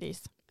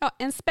spädgris. Ja,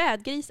 en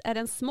spädgris är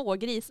en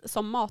smågris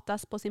som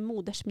matas på sin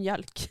moders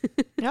mjölk.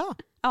 Ja.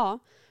 Ja.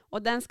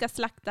 Och den ska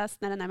slaktas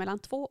när den är mellan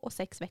 2 och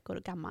 6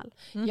 veckor gammal.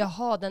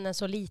 Jaha, den är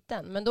så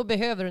liten. Men då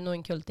behöver du nog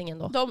en kulting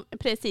ändå.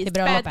 Precis.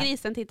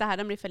 Spädgrisen, titta här,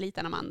 den blir för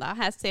liten, Amanda.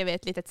 Här ser vi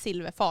ett litet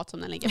silverfat som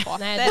den ligger på.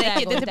 Nej, det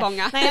räcker inte till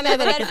många. Nej, men det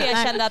var därför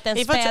jag kände att en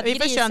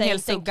spädgris är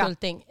inte en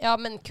kulting. Ja,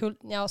 men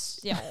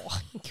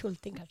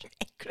kulting kanske.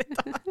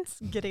 Äckligt.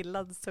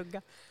 Grillad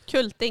sugga.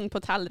 Kulting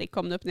på tallrik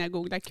kom det upp när jag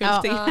googlade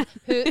kulting. Ja.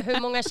 Hur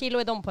många kilo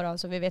är de på då?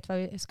 Så vi vet vad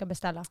vi ska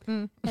beställa.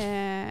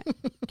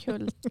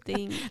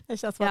 Kulting. Det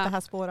känns som att det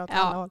här spårar åt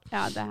alla håll.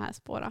 Ja, det här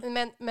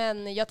spårar.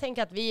 Men jag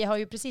tänker att vi har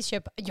ju precis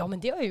köpt... Ja, men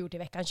det har jag gjort i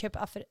veckan.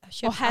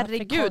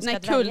 Herregud, när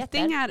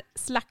kultingar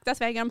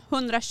slaktas väger de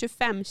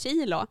 125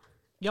 kilo.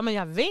 Ja, men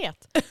jag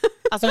vet.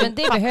 Alltså, men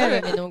det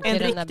behöver vi nog. En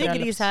riktig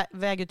gris här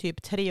väger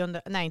typ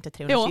 300... Nej, inte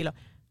 300 kilo.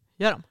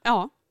 Gör de?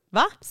 Ja.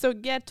 Va?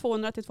 Sugger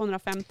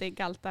 200-250,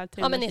 galtar 300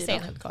 kilo. Ja, men ni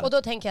ser. Och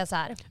då tänker jag så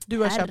här. Du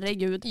har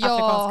Herregud.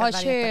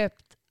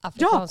 köpt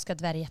afrikanska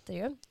dvärggetter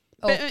ju.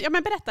 Ja,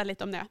 men berätta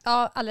lite om det.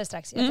 Ja, alldeles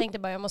strax. Jag tänkte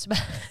bara, jag måste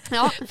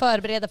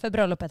förbereda för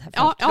bröllopet här.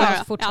 Jag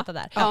måste fortsätta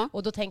där. Ja.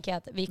 Och då tänker jag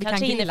att vi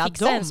kanske hinner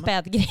fixa en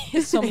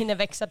spädgris som hinner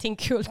växa till en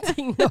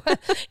kulting då,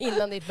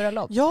 innan ditt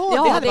bröllop.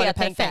 Ja, det hade varit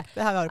perfekt.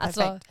 Det hade varit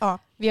perfekt. Ja.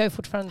 Vi har ju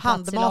fortfarande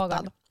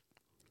handmatad.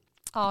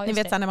 Ja, ni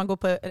vet så här, när man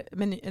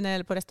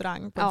går på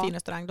restaurang, på en fin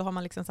restaurang, då har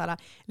man liksom så här,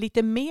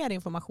 lite mer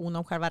information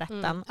om själva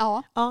rätten.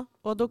 Ja,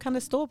 och då kan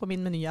det stå på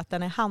min meny att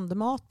den är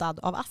handmatad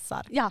av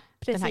assar. Ja,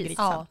 precis. Den här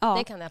grisen. Ja,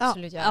 det kan det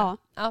absolut göra.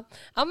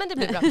 Ja, men det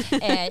blir bra.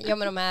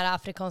 Men de här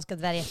afrikanska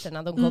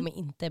dvärggetterna, de kommer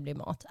inte bli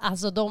mat.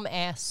 Alltså de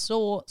är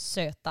så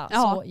söta,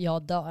 så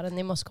jag dör.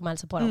 Ni måste komma och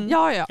hälsa på dem.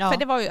 Ja, för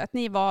det var ju att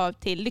ni var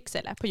till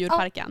Lycksele på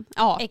djurparken.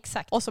 Ja,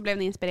 exakt. Och så blev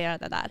ni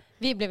inspirerade där.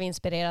 Vi blev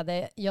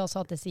inspirerade. Jag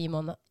sa till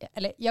Simon,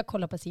 eller jag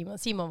kollade på Simon.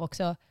 Simon var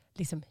också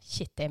liksom,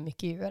 shit det är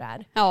mycket djur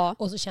här. Ja.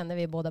 Och så kände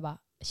vi båda bara,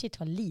 shit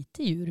vad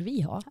lite djur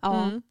vi har.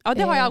 Ja,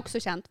 det har jag också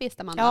känt, visst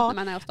Amanda, när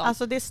man är hos dem.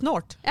 Alltså det är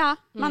snart. Ja,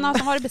 man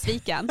har varit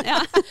besviken.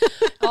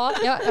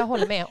 Jag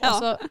håller med.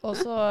 Och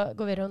så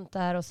går vi runt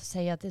där och så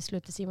säger jag till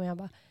slut till Simon, jag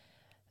bara,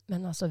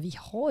 men alltså vi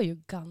har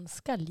ju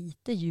ganska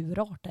lite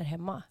djurarter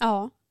hemma.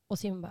 Ja. Och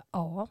Simon bara,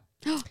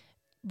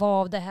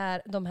 vad av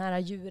de här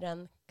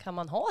djuren kan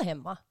man ha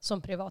hemma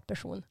som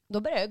privatperson? Då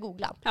började jag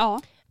googla.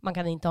 Ja. Man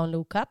kan inte ha en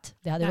lokat.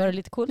 Det hade varit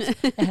lite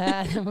coolt.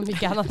 Det var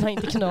mycket annat man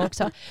inte kunde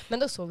också. Men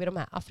då såg vi de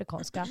här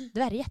afrikanska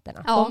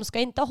dvärgjätterna. Ja. De ska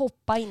inte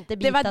hoppa, inte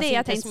bitas, det var det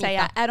jag tänkte smita.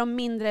 säga. Är de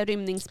mindre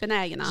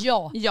rymningsbenägna?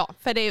 Ja.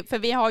 För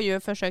vi har ju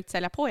försökt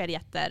sälja på er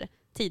jätter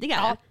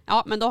tidigare.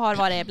 Ja, men då har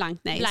det varit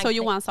blankt nej. Så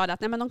Johan sa att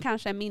nej, men de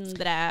kanske är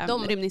mindre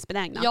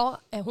rymningsbenägna. Ja,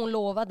 hon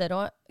lovade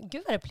då.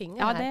 Gud vad det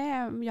plingar här. Ja, det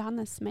är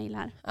Johannes mejl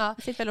här. Ja.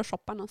 Jag sitter väl och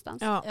shoppar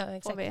någonstans. Ja,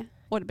 exakt. Får vi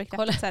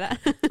orderbekräftelse där.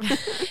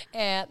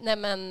 Nej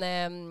men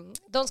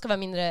de ska vara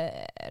mindre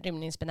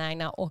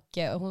rymningsbenägna och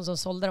hon som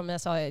sålde dem,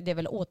 jag sa det är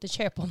väl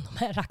återköp om de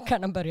här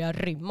rackarna börjar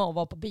rymma och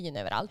vara på byn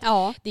överallt.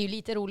 Ja. Det är ju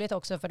lite roligt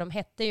också för de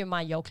hette ju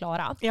Maja och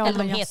Klara. Ja, eller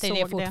de heter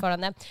det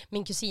fortfarande.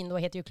 Min kusin då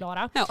heter ju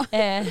Klara. Ja.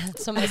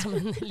 Som är som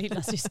en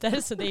lilla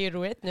syster, så det är ju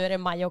roligt. Nu är det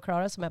Maja och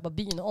Klara som är på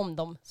byn om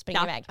de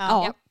springer iväg.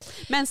 Ja.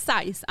 Men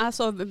size,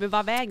 alltså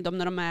vad väger de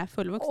när de är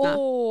fullvuxna?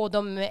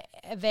 De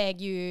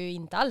väger ju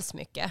inte alls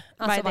mycket.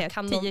 Alltså, vad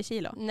är det? 10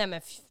 kilo? Nej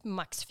men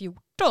max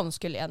 14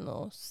 skulle jag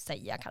nog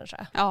säga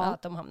kanske. Ja.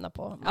 Att de hamnar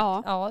på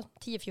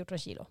 10-14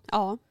 kilo.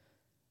 Ja.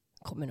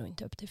 Kommer nog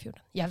inte upp till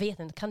 14. Jag vet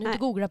inte, kan du inte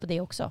googla på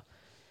det också?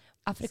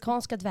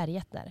 Afrikanska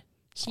dvärgjätter.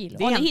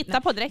 Kilo. Har ni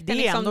hittat på direkt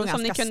liksom,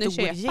 som ni kunde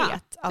köpa?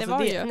 Alltså,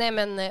 nej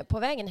men på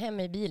vägen hem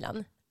i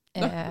bilen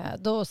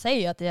då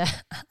säger jag att jag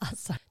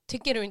alltså,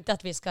 tycker du inte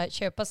att vi ska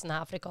köpa såna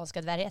här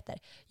afrikanska dvärgjätter?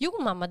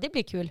 Jo mamma, det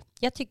blir kul.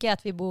 Jag tycker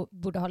att vi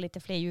borde ha lite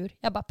fler djur.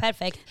 Jag bara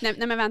perfekt.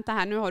 Nej men vänta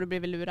här, nu har du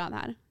blivit lurad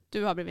här.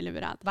 Du har blivit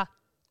lurad. Va?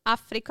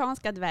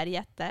 Afrikanska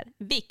dvärgjätter,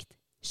 vikt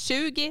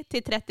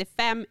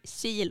 20-35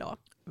 kilo.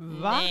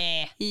 Va?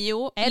 Nej.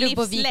 Jo, är du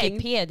på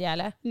Wikipedia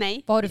eller?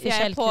 Nej, vad har du för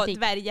jag är på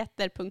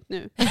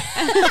dvärgjätter.nu.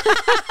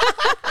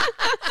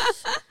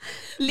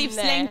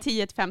 Livslängd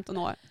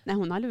 10-15 år. Nej,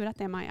 hon har lurat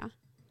det, Maja.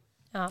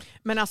 Ja.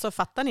 Men alltså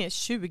fattar ni,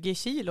 20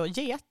 kilo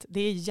get, det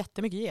är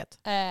jättemycket get.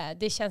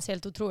 Det känns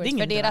helt otroligt.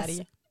 Det är ingen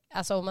för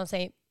alltså om man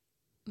säger,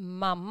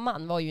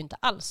 mamman var ju inte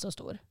alls så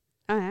stor.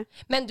 Uh-huh.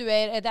 Men du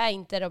är det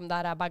inte de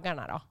där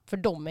baggarna då? För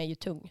de är ju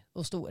tung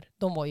och stor.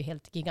 De var ju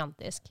helt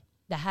gigantisk.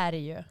 Det här är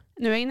ju...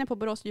 Nu är jag inne på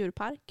Borås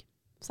djurpark.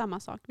 Samma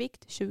sak,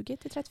 vikt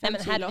 20-35 Nej,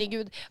 men kilo.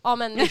 Herregud. Ja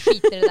men vi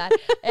skiter i det där.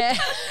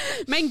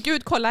 Men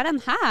gud, kolla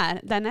den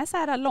här. Den är så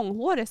här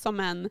långhårig som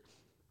en...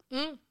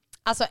 Mm.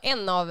 Alltså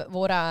en av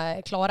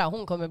våra Klara,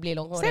 hon kommer bli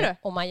långhårig. Ser du?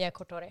 Och Maja är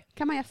korthårig.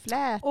 Kan man göra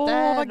flätor?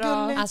 Åh, vad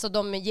gulligt. Alltså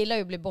de gillar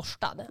ju att bli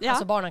borstad. Ja.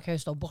 Alltså barnen kan ju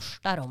stå och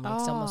borsta dem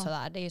liksom, och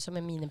sådär. Det är ju som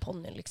en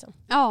miniponny liksom.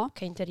 Ja.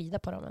 Kan inte rida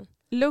på dem än.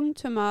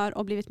 Lugnt humör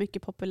och blivit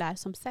mycket populär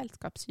som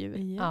sällskapsdjur.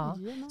 Ja.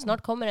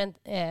 Snart kommer en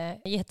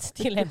get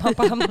till Emma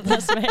på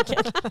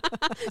Hamnasvägen.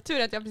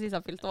 Tur att jag precis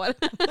har fyllt år.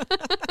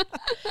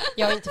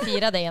 Jag har inte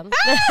firat det än.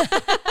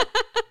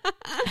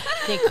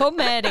 Det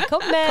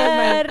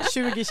kommer.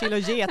 20 kilo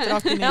get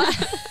rakt in i. Ja.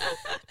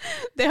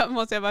 Det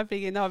måste jag bara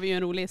flika in, det har vi ju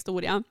en rolig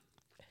historia.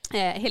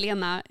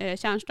 Helena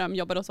Tjärnström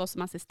jobbade hos oss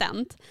som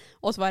assistent.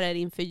 Och så var det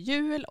inför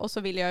jul. Och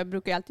så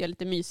brukar jag alltid göra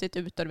lite mysigt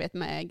ute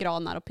med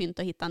granar och pynt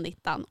och hittan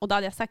dittan. Och då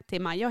hade jag sagt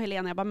till Maja och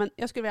Helena, men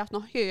jag skulle vilja ha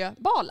några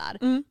höbalar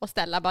och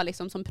ställa bara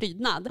liksom som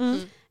prydnad.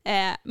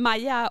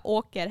 Maja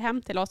åker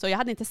hem till oss och jag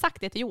hade inte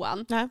sagt det till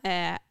Johan.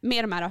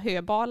 Med de här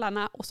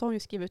höbalarna. Och så har hon ju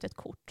skrivit ut ett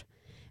kort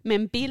med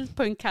en bild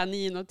på en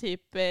kanin och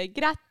typ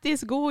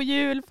grattis, god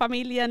jul,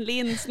 familjen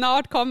Lind,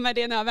 snart kommer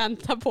det när jag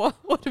väntar på.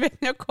 Och du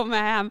vet, när jag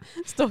kommer hem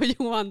står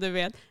Johan, du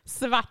vet,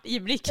 svart i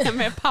blicken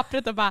med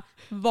pappret och bara,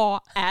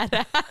 vad är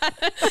det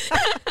här?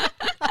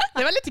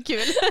 Det var lite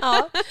kul.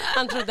 Ja,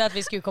 han trodde att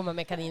vi skulle komma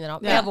med kaniner,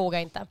 men jag vågar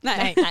inte.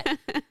 Nej.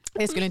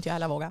 Det skulle inte jag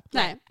heller våga.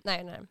 Nej.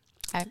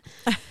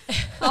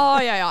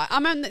 Ja,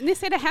 men ni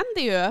ser, det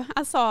händer ju.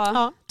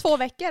 Alltså 2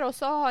 veckor och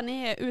så har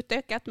ni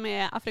utökat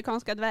med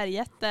afrikanska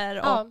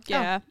dvärgjätter och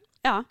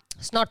ja.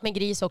 Snart med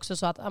gris också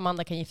så att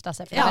Amanda kan gifta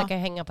sig. För det verkar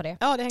hänga på det.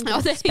 Ja, det hänger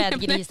på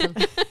spädgrisen.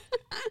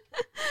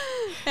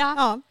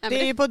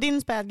 Det är ju på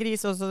din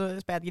spädgris och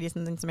så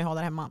spädgrisen som jag har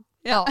där hemma.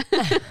 Ja.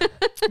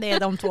 Det är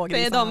de 2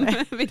 grisarna. Det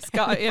är de vi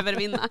ska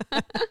övervinna.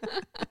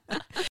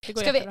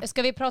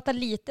 Ska vi prata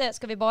lite,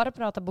 ska vi bara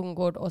prata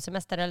bondgård och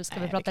semester eller ska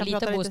vi prata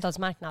lite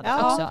bostadsmarknad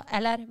också?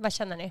 Eller vad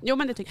känner ni? Jo,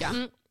 men det tycker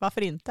jag.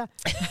 Varför inte?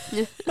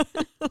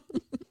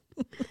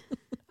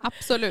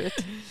 Absolut.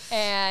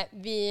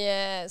 Vi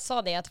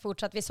sa det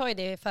vi sa ju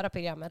det i förra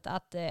programmet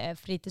att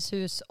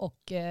fritidshus och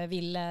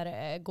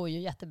villor går ju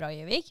jättebra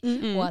i Övik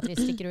och att vi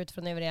sticker ut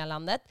från övriga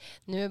landet.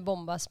 Nu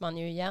bombas man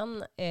ju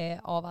igen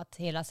av att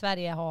hela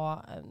Sverige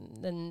har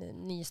en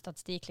ny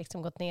statistik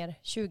liksom gått ner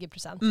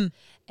 20%.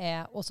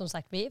 Och som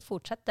sagt, vi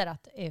fortsätter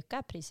att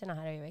öka priserna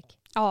här i Övik.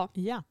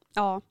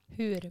 Ja.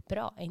 Hur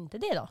bra är inte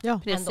det då?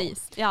 Ja,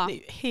 precis. Ja.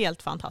 Det är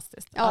helt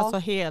fantastiskt. Alltså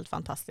helt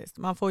fantastiskt.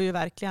 Man får ju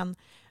verkligen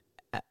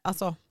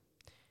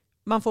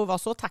man får vara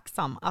så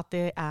tacksam att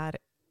det är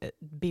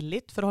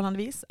billigt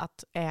förhållandevis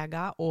att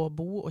äga och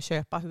bo och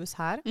köpa hus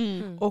här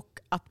och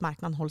att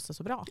marknaden håller sig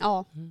så bra.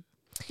 Ja,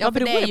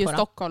 för det är ju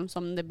Stockholm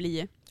som det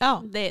blir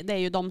Ja. Det är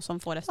ju de som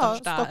får det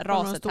största Stockholm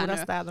raset och de stora här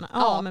nu. städerna.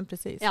 Ja, men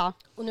precis. Ja.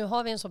 Och nu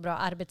har vi en så bra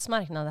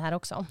arbetsmarknad här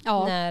också.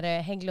 Ja.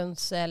 När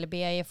Hägglunds eller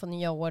BAE får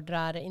nya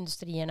ordrar,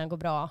 industrierna går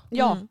bra.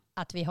 Ja.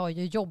 Att vi har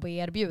ju jobb att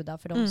erbjuda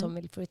för de som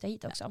vill flytta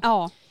hit också.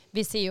 Ja.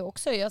 Vi ser ju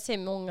också, jag ser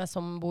många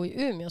som bor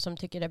i Umeå som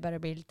tycker det börjar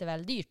bli lite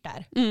väl dyrt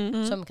där.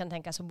 Som kan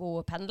tänka sig att bo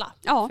och pendla.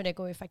 Ja. För det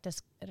går ju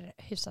faktiskt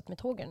hyfsat med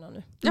tågen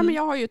nu. Ja, men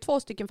jag har ju 2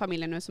 stycken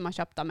familjer nu som har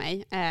köpt av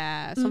mig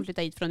som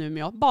flyttar hit från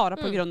Umeå bara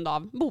på grund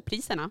av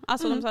bopriserna.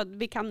 Alltså de sa att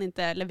vi kan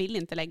inte eller vill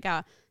inte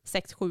lägga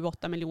 6, 7,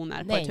 8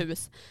 miljoner på ett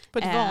hus. På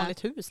ett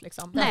vanligt hus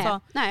liksom. Nej, Alltså,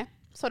 nej.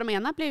 Så de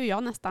ena blev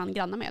jag nästan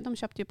grannar med. De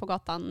köpte ju på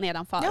gatan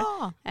nedanför.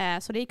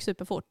 Ja. Så det gick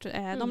superfort.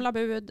 De la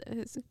bud,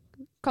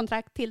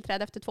 kontrakt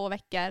tillträde efter 2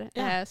 veckor.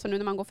 Ja. Så nu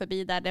när man går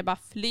förbi där, det bara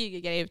flyger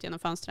grejer ut genom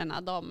fönstren.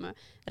 De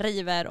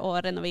river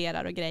och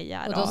renoverar och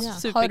grejer. Och då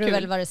har du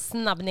väl varit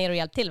snabb ner och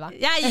hjälpt till, va?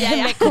 Ja.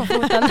 Med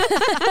kofoten.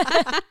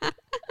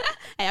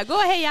 Jag går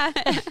och hejar.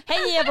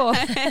 Hej Ebo!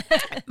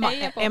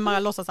 Emma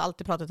låtsas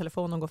alltid prata i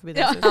telefon och går förbi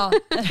deras hus. Ja.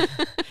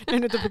 Nu är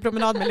du ute på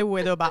promenad med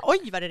Louie och bara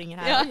oj vad det ringer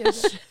här. Ja. Oj.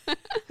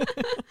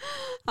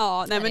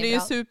 Ja, nej, men det är ju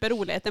bra.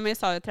 superroligt. Jag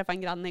sa, jag träffade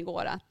en granne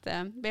igår att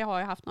vi har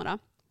ju haft några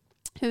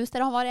hus där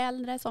det har varit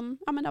äldre som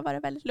det har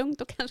varit väldigt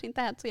lugnt och kanske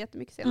inte hänt så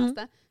jättemycket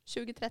senaste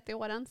 20-30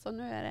 åren. Så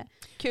nu är det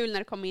kul när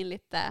det kommer in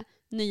lite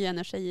ny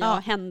energi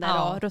och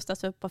händer och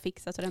rustas upp och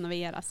fixas och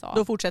renoveras. Och...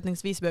 Då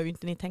fortsättningsvis behöver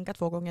inte ni tänka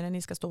 2 gånger när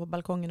ni ska stå på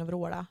balkongen och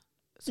vråla.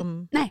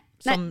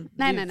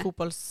 Nej.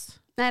 Fotbolls...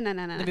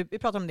 Nej. Vi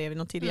pratade om det i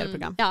något tidigare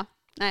program. Ja,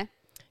 nej.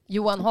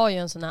 Johan har ju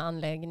en sån här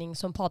anläggning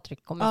som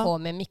Patrik kommer få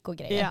med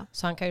mikrogrejer. Ja.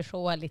 Så han kan ju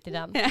showa lite i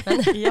den.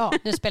 Men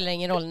nu spelar det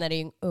ingen roll när det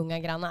är unga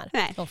grannar.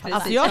 Nej.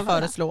 Alltså jag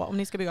föreslår, om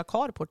ni ska bygga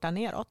carport där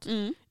neråt,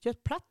 gör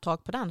ett platt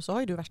tak på den så har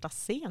ju du värsta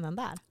scenen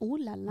där. Oh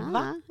la la.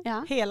 Va?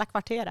 Ja. Hela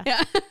kvarteret. Ja.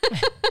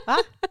 Va?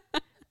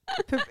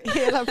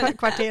 Hela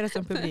kvarteret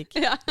som publik.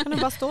 Ja. Kan du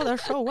bara stå där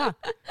och showa?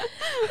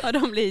 Och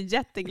de blir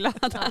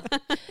jätteglada.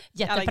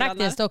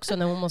 Jättepraktiskt också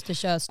när hon måste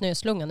köra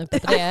snöslungan uppe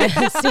på det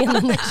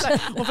scenen.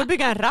 Hon får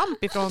bygga en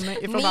ramp ifrån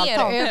Ner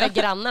altan. över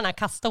grannarna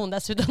kastar hon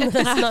dessutom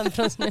den snön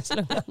från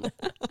snöslungan.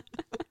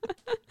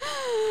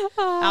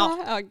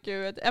 Ja,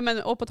 gud. Ja,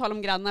 men, och på tal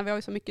om grannar, vi har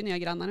ju så mycket nya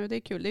grannar nu. Det är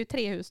kul. Det är ju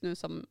 3 hus nu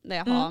som det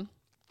har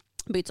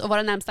byts. Och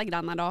våra närmsta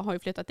grannar då har ju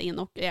flyttat in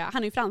och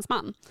han är ju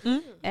fransman.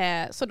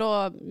 Så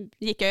då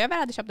gick jag över,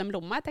 hade köpt en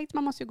blomma. Jag tänkte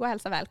man måste ju gå och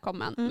hälsa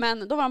välkommen.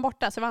 Men då var han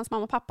borta, så det var hans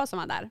mamma och pappa som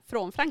var där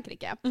från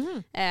Frankrike.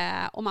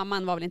 Och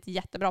mamman var väl inte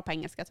jättebra på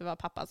engelska, så det var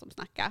pappan som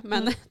snackade.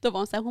 Men då var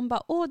hon så här, hon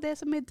bara, det är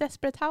som i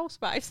Desperate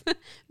Housewives.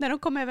 När de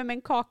kom över med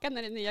en kaka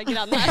när det är nya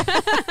grannar.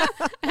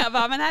 Jag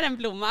bara, men här är en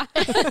blomma.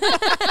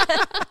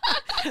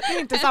 Det är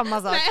inte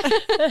samma sak.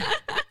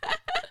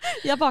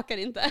 Jag bakar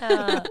inte.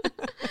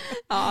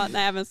 Ja,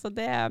 nej, men så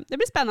det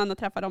blir spännande att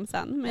träffa dem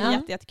sen.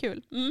 Men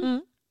jättekul.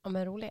 Ja,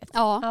 men roligt.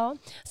 Ja.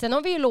 Sen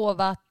har vi ju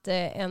lovat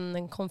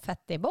en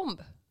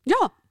konfettibomb.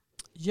 Ja.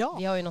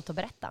 Vi har ju något att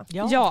berätta.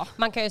 Ja.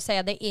 Man kan ju säga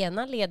att det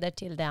ena leder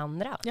till det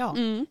andra. Ja.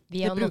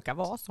 Det brukar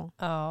vara så.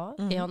 Ja,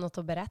 vi har något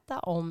att berätta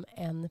om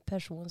en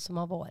person som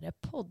har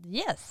varit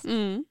poddgäst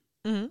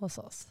hos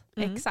oss.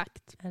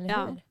 Exakt.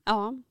 Eller hur?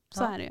 Ja,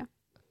 så är det ju.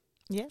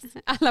 Yes.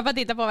 Alla bara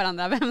tittar på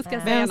varandra. Vem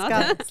ska säga Vem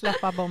ska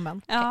släppa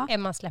bomben? Ja.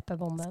 Emma släpper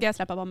bomben. Ska jag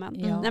släppa bomben?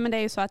 Ja. Nej, men det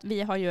är ju så att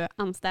vi har ju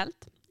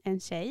anställt en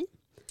tjej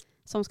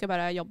som ska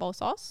börja jobba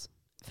hos oss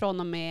från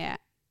och med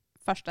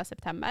 1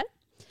 september.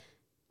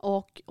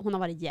 Och hon har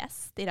varit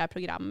gäst i det här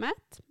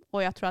programmet.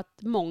 Och jag tror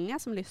att många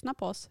som lyssnar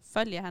på oss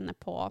följer henne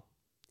på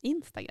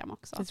Instagram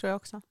också. Det tror jag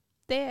också.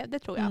 Det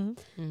tror jag.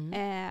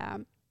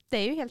 Det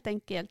är ju helt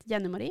enkelt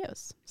Jenny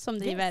Moreus som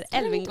driver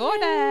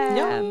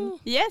Älvingården.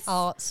 Yes.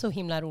 Ja, så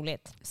himla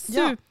roligt.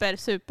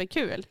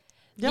 Superkul.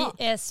 Ja.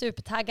 Vi är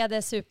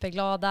supertaggade,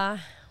 superglada.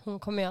 Hon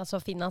kommer ju alltså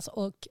finnas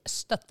och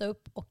stötta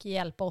upp och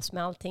hjälpa oss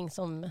med allting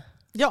som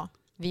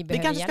vi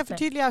behöver. Vi kanske ska hjälp med.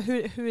 förtydliga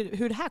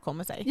hur det här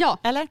kommer sig. Ja.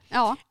 Eller?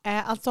 Ja.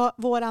 Alltså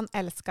våran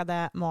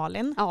älskade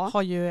Malin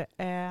har ju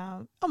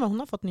men hon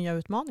har fått nya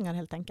utmaningar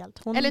helt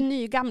enkelt. Eller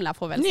nygamla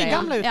får väl säga.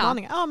 Nygamla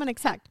utmaningar, ja men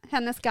exakt.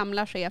 Hennes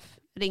gamla chef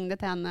ringde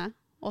till henne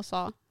och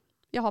sa,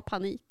 jag har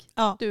panik.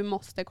 Du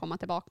måste komma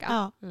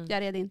tillbaka.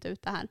 Jag reder inte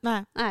ut det här.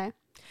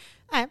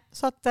 Nej,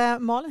 så att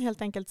Malin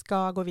helt enkelt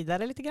ska gå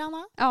vidare lite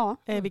grann.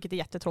 Vilket är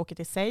jättetråkigt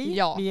i sig.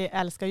 Ja. Vi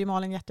älskar ju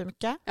Malin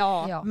jättemycket.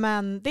 Ja.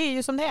 Men det är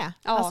ju som det är.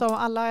 Ja. Alltså,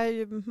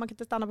 man kan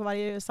inte stanna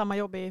på samma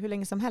jobb i hur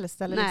länge som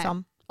helst. Eller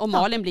liksom. Och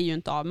Malin blir ju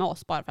inte av med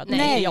oss bara för att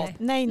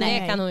Nej,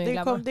 det kan hon ju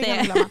glömma. Det kan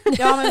hon glömma.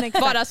 Ja, men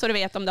exakt. Bara så du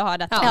vet om du har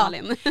detta,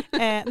 Malin.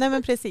 Nej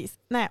men precis.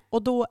 Nej.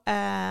 Och då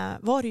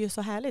var det ju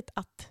så härligt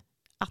att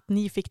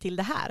ni fick till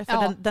det här.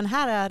 För den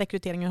här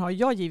rekryteringen har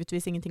jag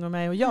givetvis ingenting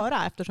med att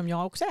göra eftersom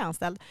jag också är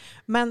anställd.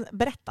 Men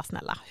berätta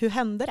snälla, hur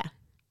hände det?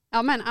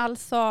 Ja, men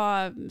alltså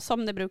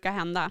som det brukar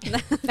hända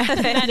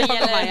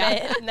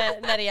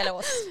när det gäller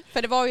oss.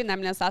 För det var ju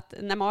nämligen så att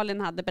när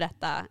Malin hade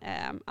berättat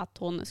att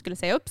hon skulle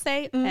säga upp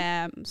sig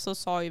så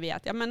sa ju vi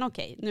att ja men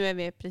okej, nu är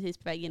vi precis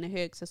på väg in i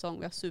högsäsong,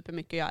 vi har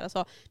supermycket att göra.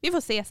 Så vi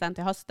får se sen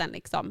till hösten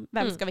liksom.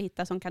 Vem ska vi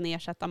hitta som kan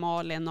ersätta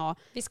Malin? Och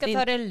vi ska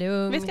ta det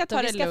lugnt. Vi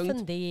ska lugnt.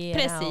 Fundera.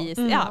 Precis,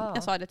 ja.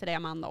 Jag sa det till dig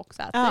Amanda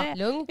också. Att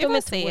lugnt vi och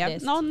får se.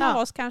 metodiskt. Någon av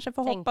oss kanske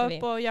får hoppa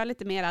upp och göra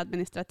lite mer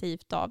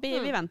administrativt då. Vi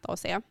väntar och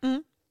ser.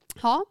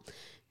 Ja.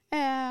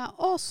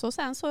 Och så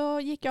sen så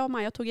gick jag och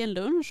Maja och tog en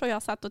lunch och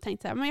jag satt och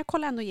tänkte men jag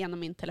kollar ändå igenom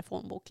min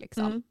telefonbok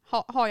liksom.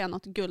 Har jag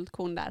något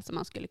guldkorn där som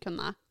man skulle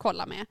kunna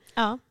kolla med?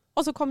 Ja.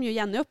 Och så kom ju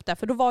Jenny upp där,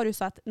 för då var det ju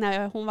så att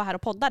när hon var här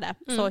och poddade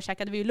så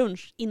käkade vi ju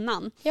lunch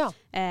innan. Ja.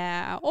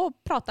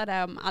 Och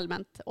pratade om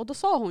allmänt. Och då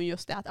sa hon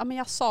just det att men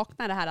jag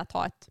saknar det här att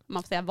ha ett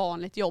man får säga,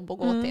 vanligt jobb att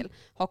gå till.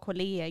 Ha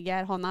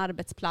kollegor, ha en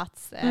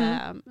arbetsplats.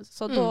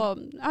 Så då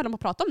hade de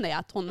pratat om det,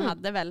 att hon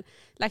hade väl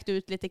lagt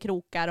ut lite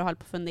krokar och höll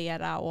på att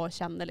fundera och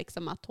kände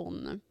liksom att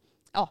hon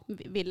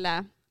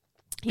ville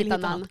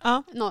hitta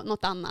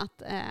något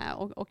annat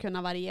och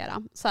kunna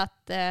variera. Så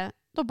att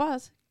då bara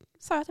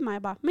sa jag till mig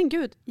men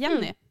gud,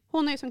 Jenny,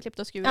 hon är ju som klippt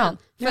och skuren.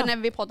 För när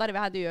vi poddade, vi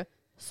hade ju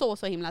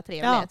så himla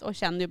trevligt och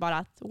kände ju bara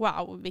att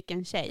wow,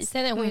 vilken tjej.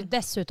 Sen är hon ju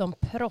dessutom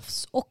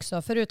proffs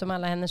också, förutom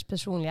alla hennes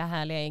personliga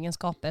härliga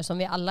egenskaper som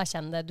vi alla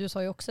kände. Du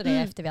sa ju också det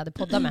efter vi hade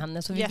poddat med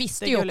henne, så vi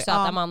visste ju också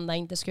att Amanda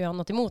inte skulle ha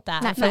något emot det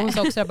här. Nej. För hon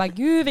sa också bara,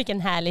 gud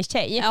vilken härlig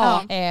tjej.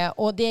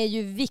 Och det är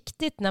ju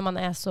viktigt när man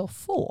är så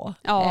få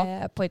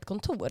på ett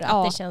kontor,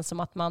 att det känns som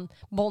att man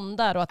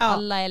bondar och att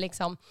alla är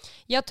liksom,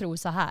 jag tror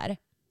så här.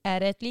 Är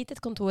det ett litet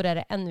kontor är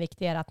det än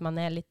viktigare att man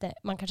är lite,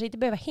 man kanske inte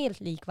behöver helt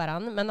lik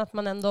varann, men att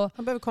man ändå...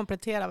 Man behöver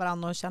komplettera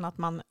varandra och känna att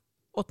man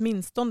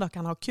åtminstone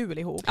kan ha kul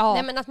ihop. Ja.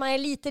 Nej, men att man är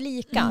lite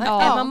lika.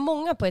 Är man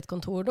många på ett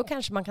kontor, då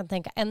kanske man kan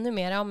tänka ännu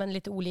mer, men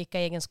lite olika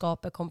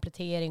egenskaper,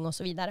 komplettering och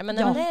så vidare. Men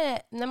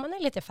när man är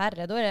lite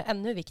färre, då är det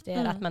ännu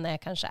viktigare att man är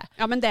kanske...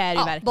 Ja, men det är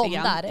ju verkligen.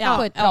 Bondar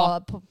på ett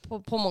bra,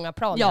 på många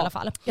plan i alla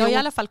fall. Ja, i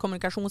alla fall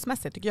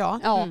kommunikationsmässigt tycker jag.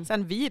 Ja.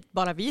 Sen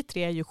vi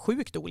tre är ju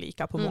sjukt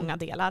olika på många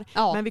delar.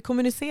 Ja. Men vi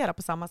kommunicerar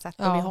på samma sätt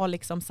och vi har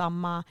liksom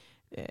samma...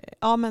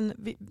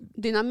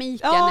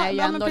 dynamiken är ju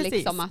ändå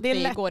liksom att det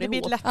går ihop. Det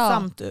blir ett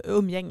lättsamt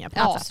umgänge.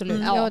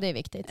 Absolut, ja det är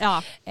viktigt.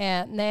 Ja.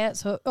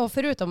 Och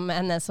förutom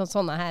hennes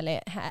sådana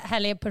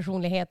härlig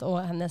personlighet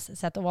och hennes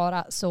sätt att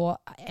vara, så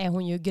är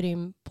hon ju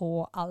grym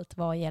på allt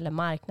vad gäller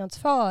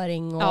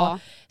marknadsföring och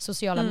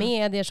sociala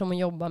medier som hon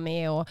jobbar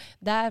med, och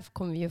där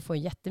kommer vi ju få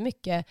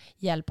jättemycket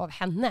hjälp av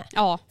henne.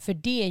 Ja. För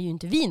det är ju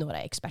inte vi några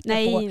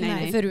experter på.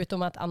 Nej.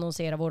 Förutom att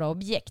annonsera våra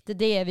objekt.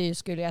 Det är vi ju,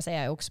 skulle jag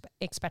säga,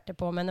 experter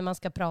på, men när man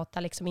ska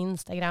prata liksom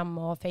Instagram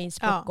och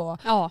Facebook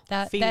och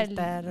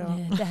filter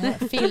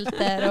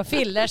och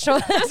filler så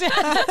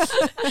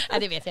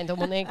det vet jag inte om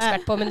hon är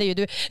expert på, men det är ju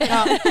du.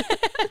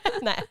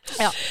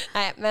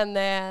 Nej,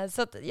 men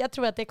så att jag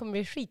tror att det kommer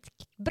bli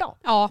skitbra.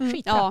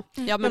 Skitbra.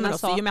 Ja, men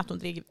alltså, i och med att hon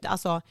driver,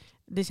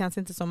 det känns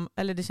inte som,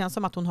 eller det känns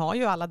som att hon har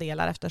ju alla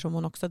delar eftersom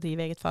hon också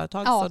driver eget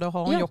företag, så då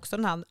har hon ju också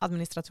den här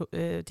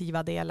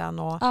administrativa delen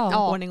och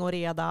ordning och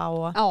reda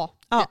och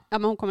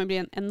men hon kommer bli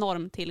en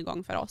enorm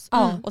tillgång för oss.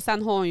 Och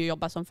sen har hon ju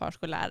jobbat som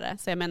förskollärare,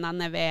 så jag menar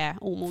när vi är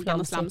omogen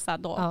och slamsa,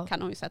 då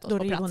kan hon ju sätta oss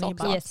på plats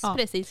också. Yes.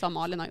 Precis som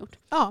Malin har gjort.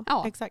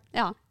 Ja, exakt.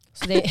 Ja.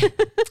 Så det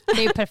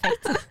är ju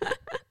perfekt.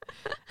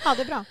 Ja,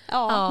 det är bra.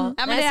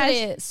 Men det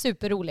är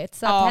superroligt.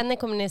 Så att henne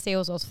kommer ni se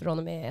hos oss från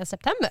och med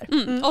september.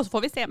 Och så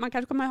får vi se. Man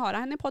kanske kommer höra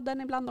henne i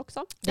podden ibland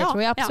också. Det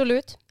tror jag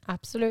absolut.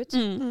 Absolut.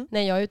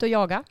 När jag är ute och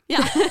jagar.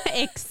 Ja,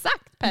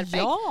 exakt. Perfekt.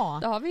 Ja.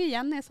 Då har vi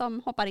Jenny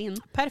som hoppar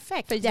in.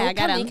 Perfekt. För jägaren.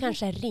 Då kan ni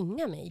kanske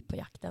ringa mig på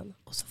jakten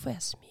och så får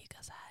jag smyga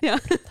så här. Ja.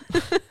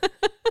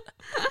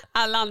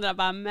 Alla andra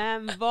bara,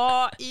 men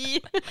vad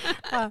i...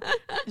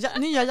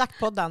 nya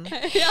jaktpodden.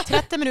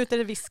 30 minuter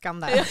är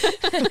viskande.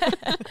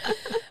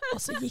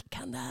 Och så gick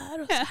han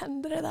där och så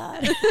hände det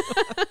där.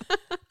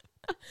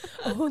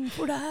 Och hon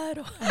får där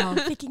och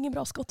fick ingen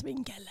bra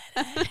skottvinkel.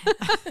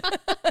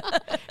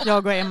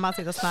 Jag och Emma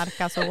sitter och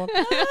snarkar så.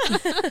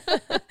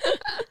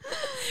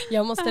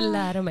 Jag måste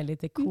lära mig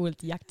lite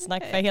coolt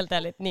jaktsnack, för helt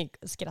ärligt, ni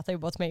skrattar ju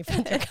bort mig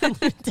för att jag kan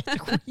inte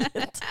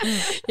skit.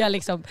 Jag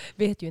liksom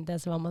vet ju inte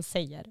ens vad man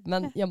säger,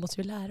 men jag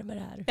måste ju lära mig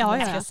det här. Hur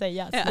man ska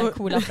säga sådana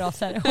coola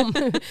fraser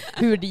om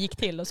hur det gick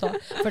till och så.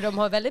 För de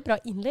har väldigt bra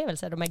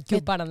inlevelser, de här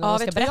gubbarna, när de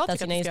ska berätta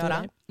sina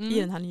historier. I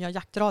den här nya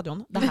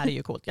jaktradion, det här är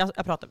ju coolt.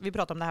 Vi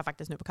pratar om det här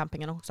faktiskt nu på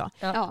campingen också.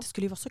 Det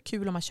skulle ju vara så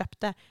kul om man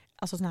köpte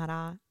såna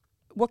här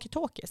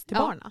walkie-talkies till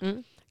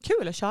barnen.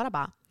 Kul att köra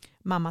bara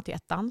mamma till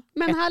ettan.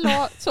 Men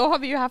hallå, så har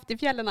vi ju haft i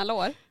fjällen alla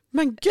år.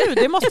 Men gud,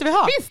 det måste vi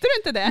ha. Visste du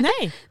inte det?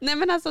 Nej,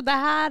 men alltså det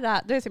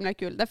är så himla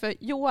kul. Därför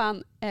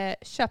Johan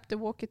köpte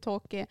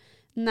walkie-talkie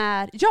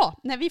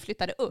när vi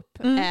flyttade upp.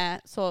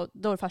 Så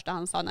då det första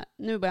han sa,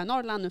 nu börjar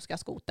Norrland, nu ska jag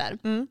skoter.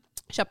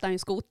 Köpte han en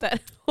skoter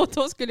och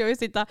då skulle jag ju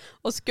sitta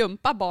och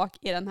skumpa bak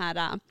i den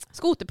här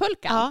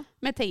skoterpulkan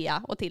med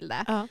Thea och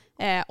Tilde.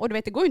 Och du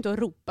vet, det går ju inte att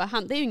ropa.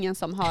 Det är ju ingen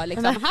som hör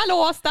liksom,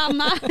 hallå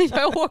stanna, jag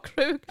är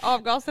åksjuk,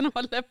 avgasen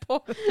håller på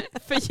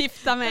att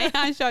förgifta mig.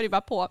 Han kör ju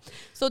bara på.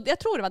 Så jag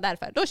tror det var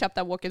därför. Då köpte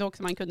jag walkie-talkie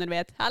så man kunde, du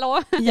vet,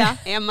 hallå,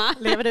 Emma,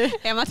 lever du?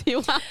 Emma till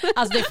Johan.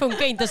 Alltså det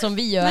funkar inte som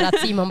vi gör, att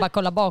Simon bara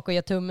kollar bak och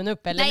gör tummen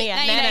upp eller ner.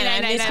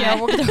 Nej, vi ska göra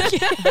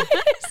walkie-talkie.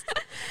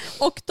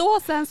 Och då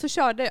sen så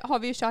har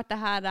vi ju kört det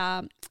här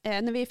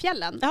när vi är i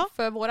fjällen.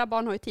 För våra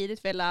barn har ju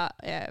tidigt velat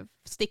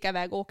sticka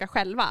iväg och åka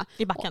själva.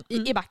 I backen.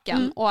 I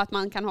backen. Och att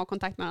man kan ha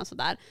kontakt med dem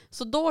sådär.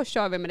 Så då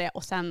kör vi med det.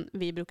 Och sen,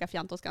 vi brukar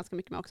fjanta oss ganska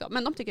mycket med också.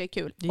 Men de tycker det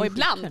är kul. Och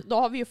ibland, då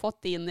har vi ju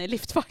fått in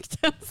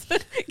liftvakten.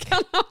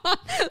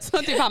 Så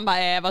typ han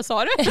bara, vad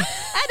sa du? Det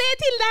är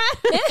till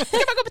där. Ska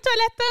man gå på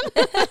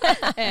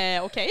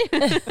toaletten? Okej.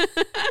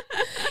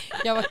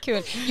 Ja, vad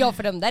kul. Ja,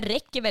 för de där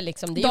räcker väl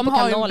liksom. Det är de på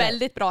har ju kanaler.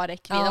 väldigt bra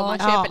räckvidd om man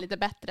köper lite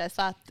bättre.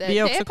 Så att, det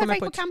är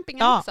perfekt på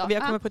campingen också. Vi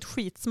har kommit på ett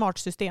skitsmart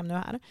system nu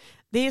här.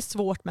 Det är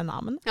svårt med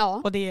namn.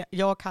 Och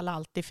jag kallar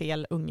alltid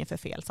fel unge för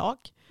fel sak.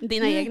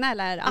 Dina egna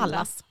eller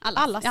andras?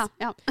 Allas.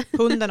 Ja.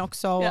 Hunden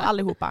också och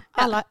allihopa.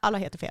 Alla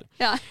heter fel.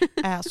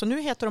 Så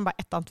nu heter de bara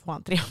 1,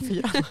 2, 3,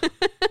 4.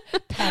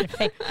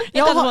 Perfekt.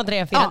 1, 2,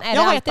 3, 4.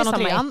 Jag har 1 och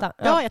 3.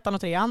 Jag har 1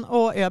 och 3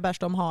 och Öbergs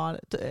de har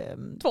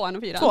 2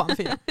 och 4. 2 och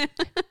 4.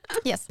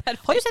 Yes.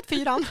 Har du sett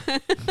 4?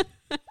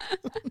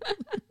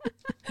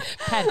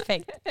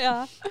 Perfekt.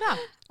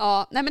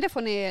 Ja, nej men det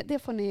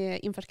får ni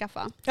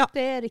införskaffa.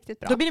 Det är riktigt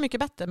bra. Då blir det mycket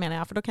bättre menar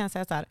jag, för då kan jag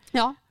säga så här.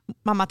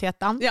 Mamma till 1.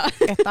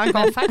 1 kom.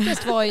 Men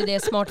faktiskt var ju det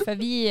smart, för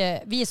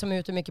vi som är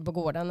ute mycket på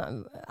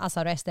gården, alltså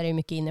rester är ju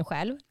mycket inne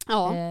själv.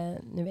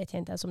 Nu vet jag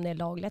inte ens om det är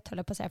lagligt, höll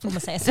jag på att säga. Får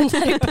man säga sånt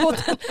här i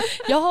podden?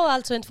 Jag har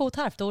alltså en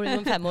 2,5-åring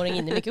och en 5-åring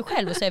inne mycket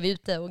själv, och så är vi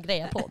ute och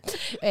grejer på.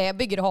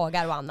 Bygger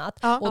hagar och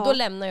annat. Och då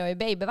lämnar jag ju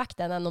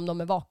babyvakten än om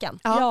de är vaken.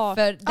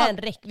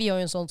 För vi har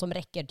ju en sån som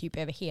räcker typ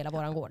över hela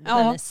våran gård.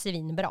 Den är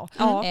svinbra.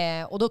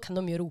 Och då kan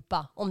de ju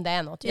ropa om det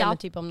är något. Men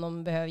typ om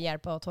de behöver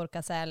hjälp att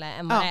torka sig eller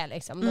en vad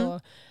liksom.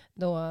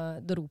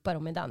 Då ropar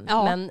de i den.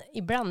 Men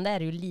ibland är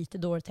det ju lite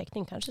dålig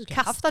täckning kanske.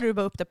 Kastar du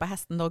bara upp det på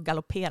hästen och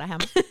galopperar hem?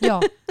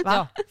 Ja,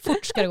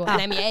 fort ska det gå.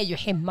 Nej, men jag är ju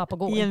hemma på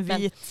gården. I en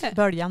vit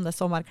böljande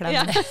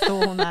sommarklänning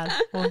står hon där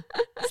och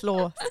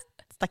slår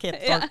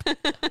staketstolp.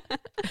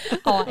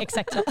 Ja,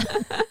 exakt så.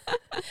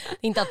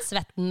 Inte att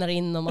svetten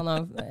rinner om man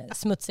har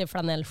smutsig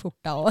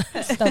flanellskjorta och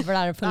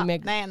stövlar full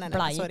med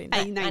blaj.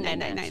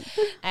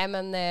 Nej,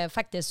 men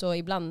faktiskt så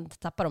ibland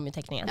tappar de ju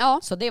täckningen.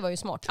 Så det var ju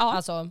smart.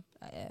 Alltså,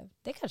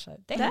 det kanske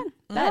där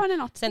var det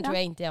något. Sen tror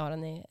jag inte jag har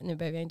den nu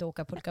behöver jag inte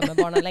åka pulka med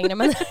barnen längre,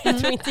 men jag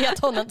tror inte jag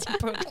tar någon till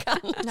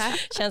pulkan.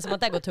 Känns som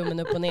att det går tummen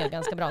upp och ner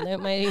ganska bra. Nu är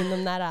man ju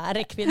inom nära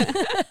räckvidd.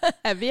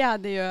 Vi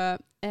hade ju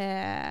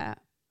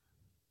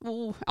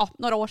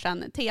några år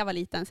sedan, Thea var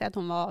liten, så att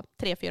hon var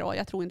 3-4 år,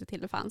 jag tror inte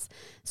till det fanns.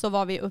 Så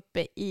var vi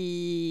uppe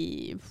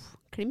i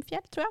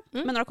Krimfjäll tror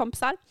jag, med några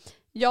kompisar.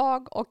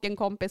 Jag och en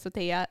kompis och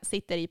Thea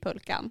sitter i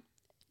pulkan.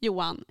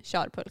 Johan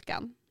kör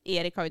pulkan.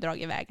 Erik har ju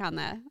dragit iväg, han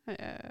är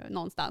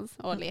någonstans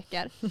och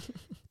leker.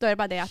 Då är det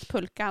bara det att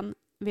pulkan,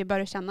 vi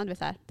börjar känna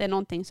det är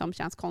någonting som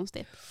känns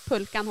konstigt.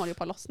 Pulkan håller ju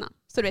på att lossna.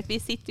 Så du vet, vi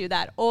sitter ju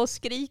där och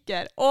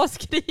skriker.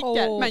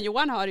 Men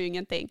Johan hör ju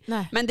ingenting.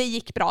 Nej. Men det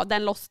gick bra,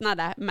 den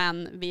lossnade,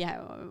 men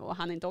och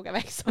han inte åka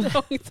iväg så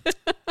långt.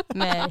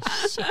 Men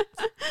shit.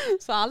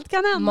 Så allt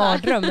kan hända.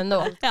 Mardrömmen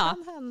då. Ja.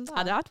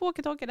 Hade jag haft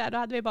walkie-talkie där, då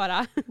hade vi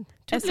bara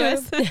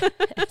SOS.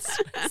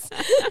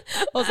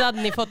 Och så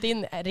hade ni fått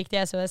in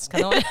riktiga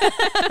SOS-kanaler.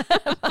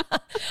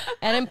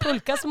 Är det en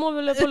pulka som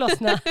håller på att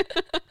lossna?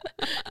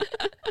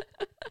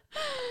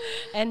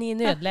 Är ni i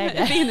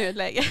nödläge? Vi är i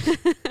nödläge.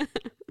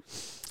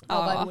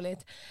 Vad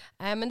roligt.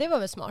 Men det var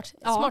väl smart.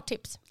 Smart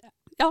tips.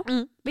 Ja,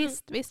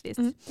 visst.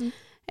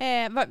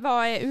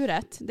 Vad är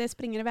uret? Det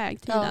springer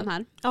iväg tiden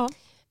här. Ja.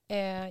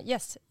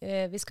 Yes,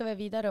 vi ska väl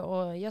vidare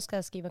och jag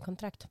ska skriva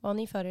kontrakt. Vad har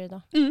ni för er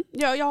idag?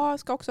 Jag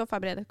ska också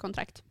förbereda ett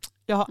kontrakt.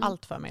 Jag har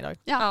allt för mig idag.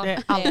 Ja. Det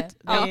är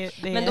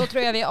allt. Men då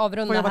tror jag vi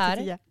avrundar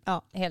här.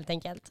 Helt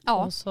enkelt.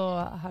 Ja. Och så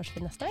hörs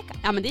vi nästa vecka.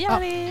 Ja, men det gör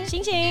vi.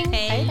 Tjing tjing!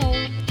 Hej då!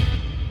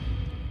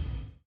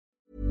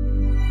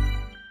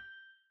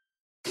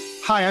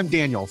 Hi, I'm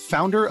Daniel,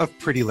 founder of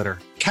Pretty Litter.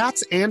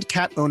 Cats and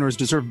cat owners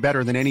deserve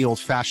better than any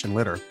old-fashioned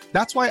litter.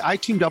 That's why I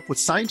teamed up with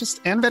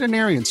scientists and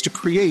veterinarians to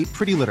create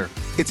Pretty Litter.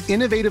 Its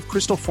innovative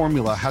crystal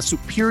formula has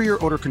superior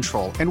odor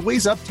control and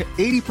weighs up to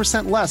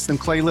 80% less than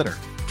clay litter.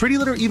 Pretty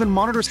Litter even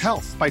monitors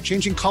health by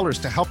changing colors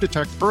to help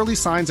detect early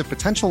signs of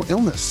potential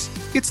illness.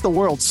 It's the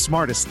world's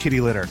smartest kitty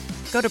litter.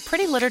 Go to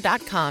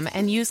prettylitter.com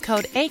and use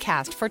code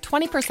ACAST for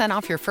 20%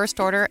 off your first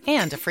order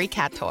and a free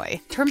cat toy.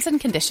 Terms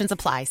and conditions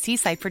apply. See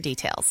site for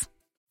details.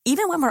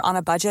 Even when we're on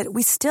a budget,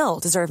 we still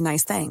deserve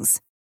nice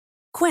things.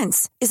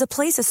 Quince is a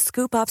place to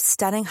scoop up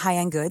stunning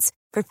high-end goods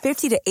for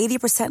 50 to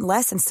 80%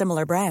 less than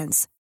similar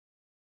brands.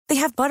 They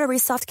have buttery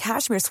soft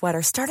cashmere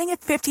sweaters starting at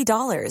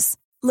 $50,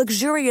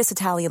 luxurious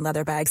Italian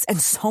leather bags,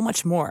 and so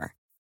much more.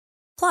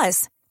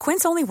 Plus,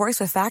 Quince only works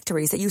with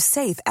factories that use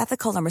safe,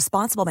 ethical, and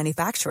responsible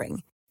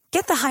manufacturing.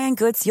 Get the high-end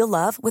goods you'll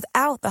love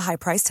without the high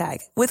price tag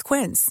with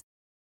Quince.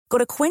 Go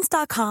to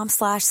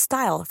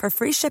quince.com/style for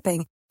free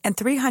shipping and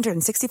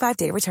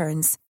 365-day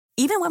returns.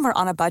 Even when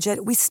we're on a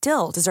budget, we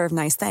still deserve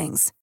nice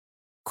things.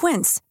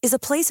 Quince is a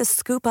place to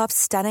scoop up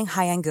stunning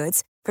high-end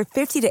goods for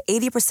 50 to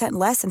 80%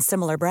 less than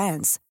similar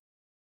brands.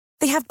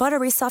 They have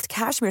buttery soft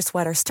cashmere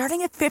sweaters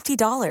starting at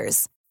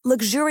 $50,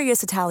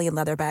 luxurious Italian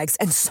leather bags,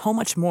 and so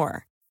much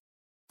more.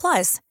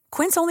 Plus,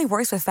 Quince only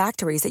works with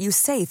factories that use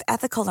safe,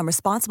 ethical, and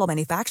responsible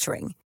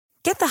manufacturing.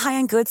 Get the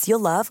high-end goods you'll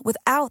love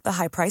without the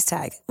high price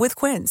tag with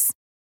Quince.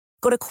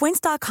 Go to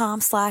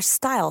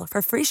quince.com/style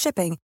for free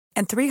shipping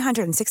and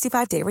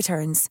 365-day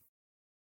returns.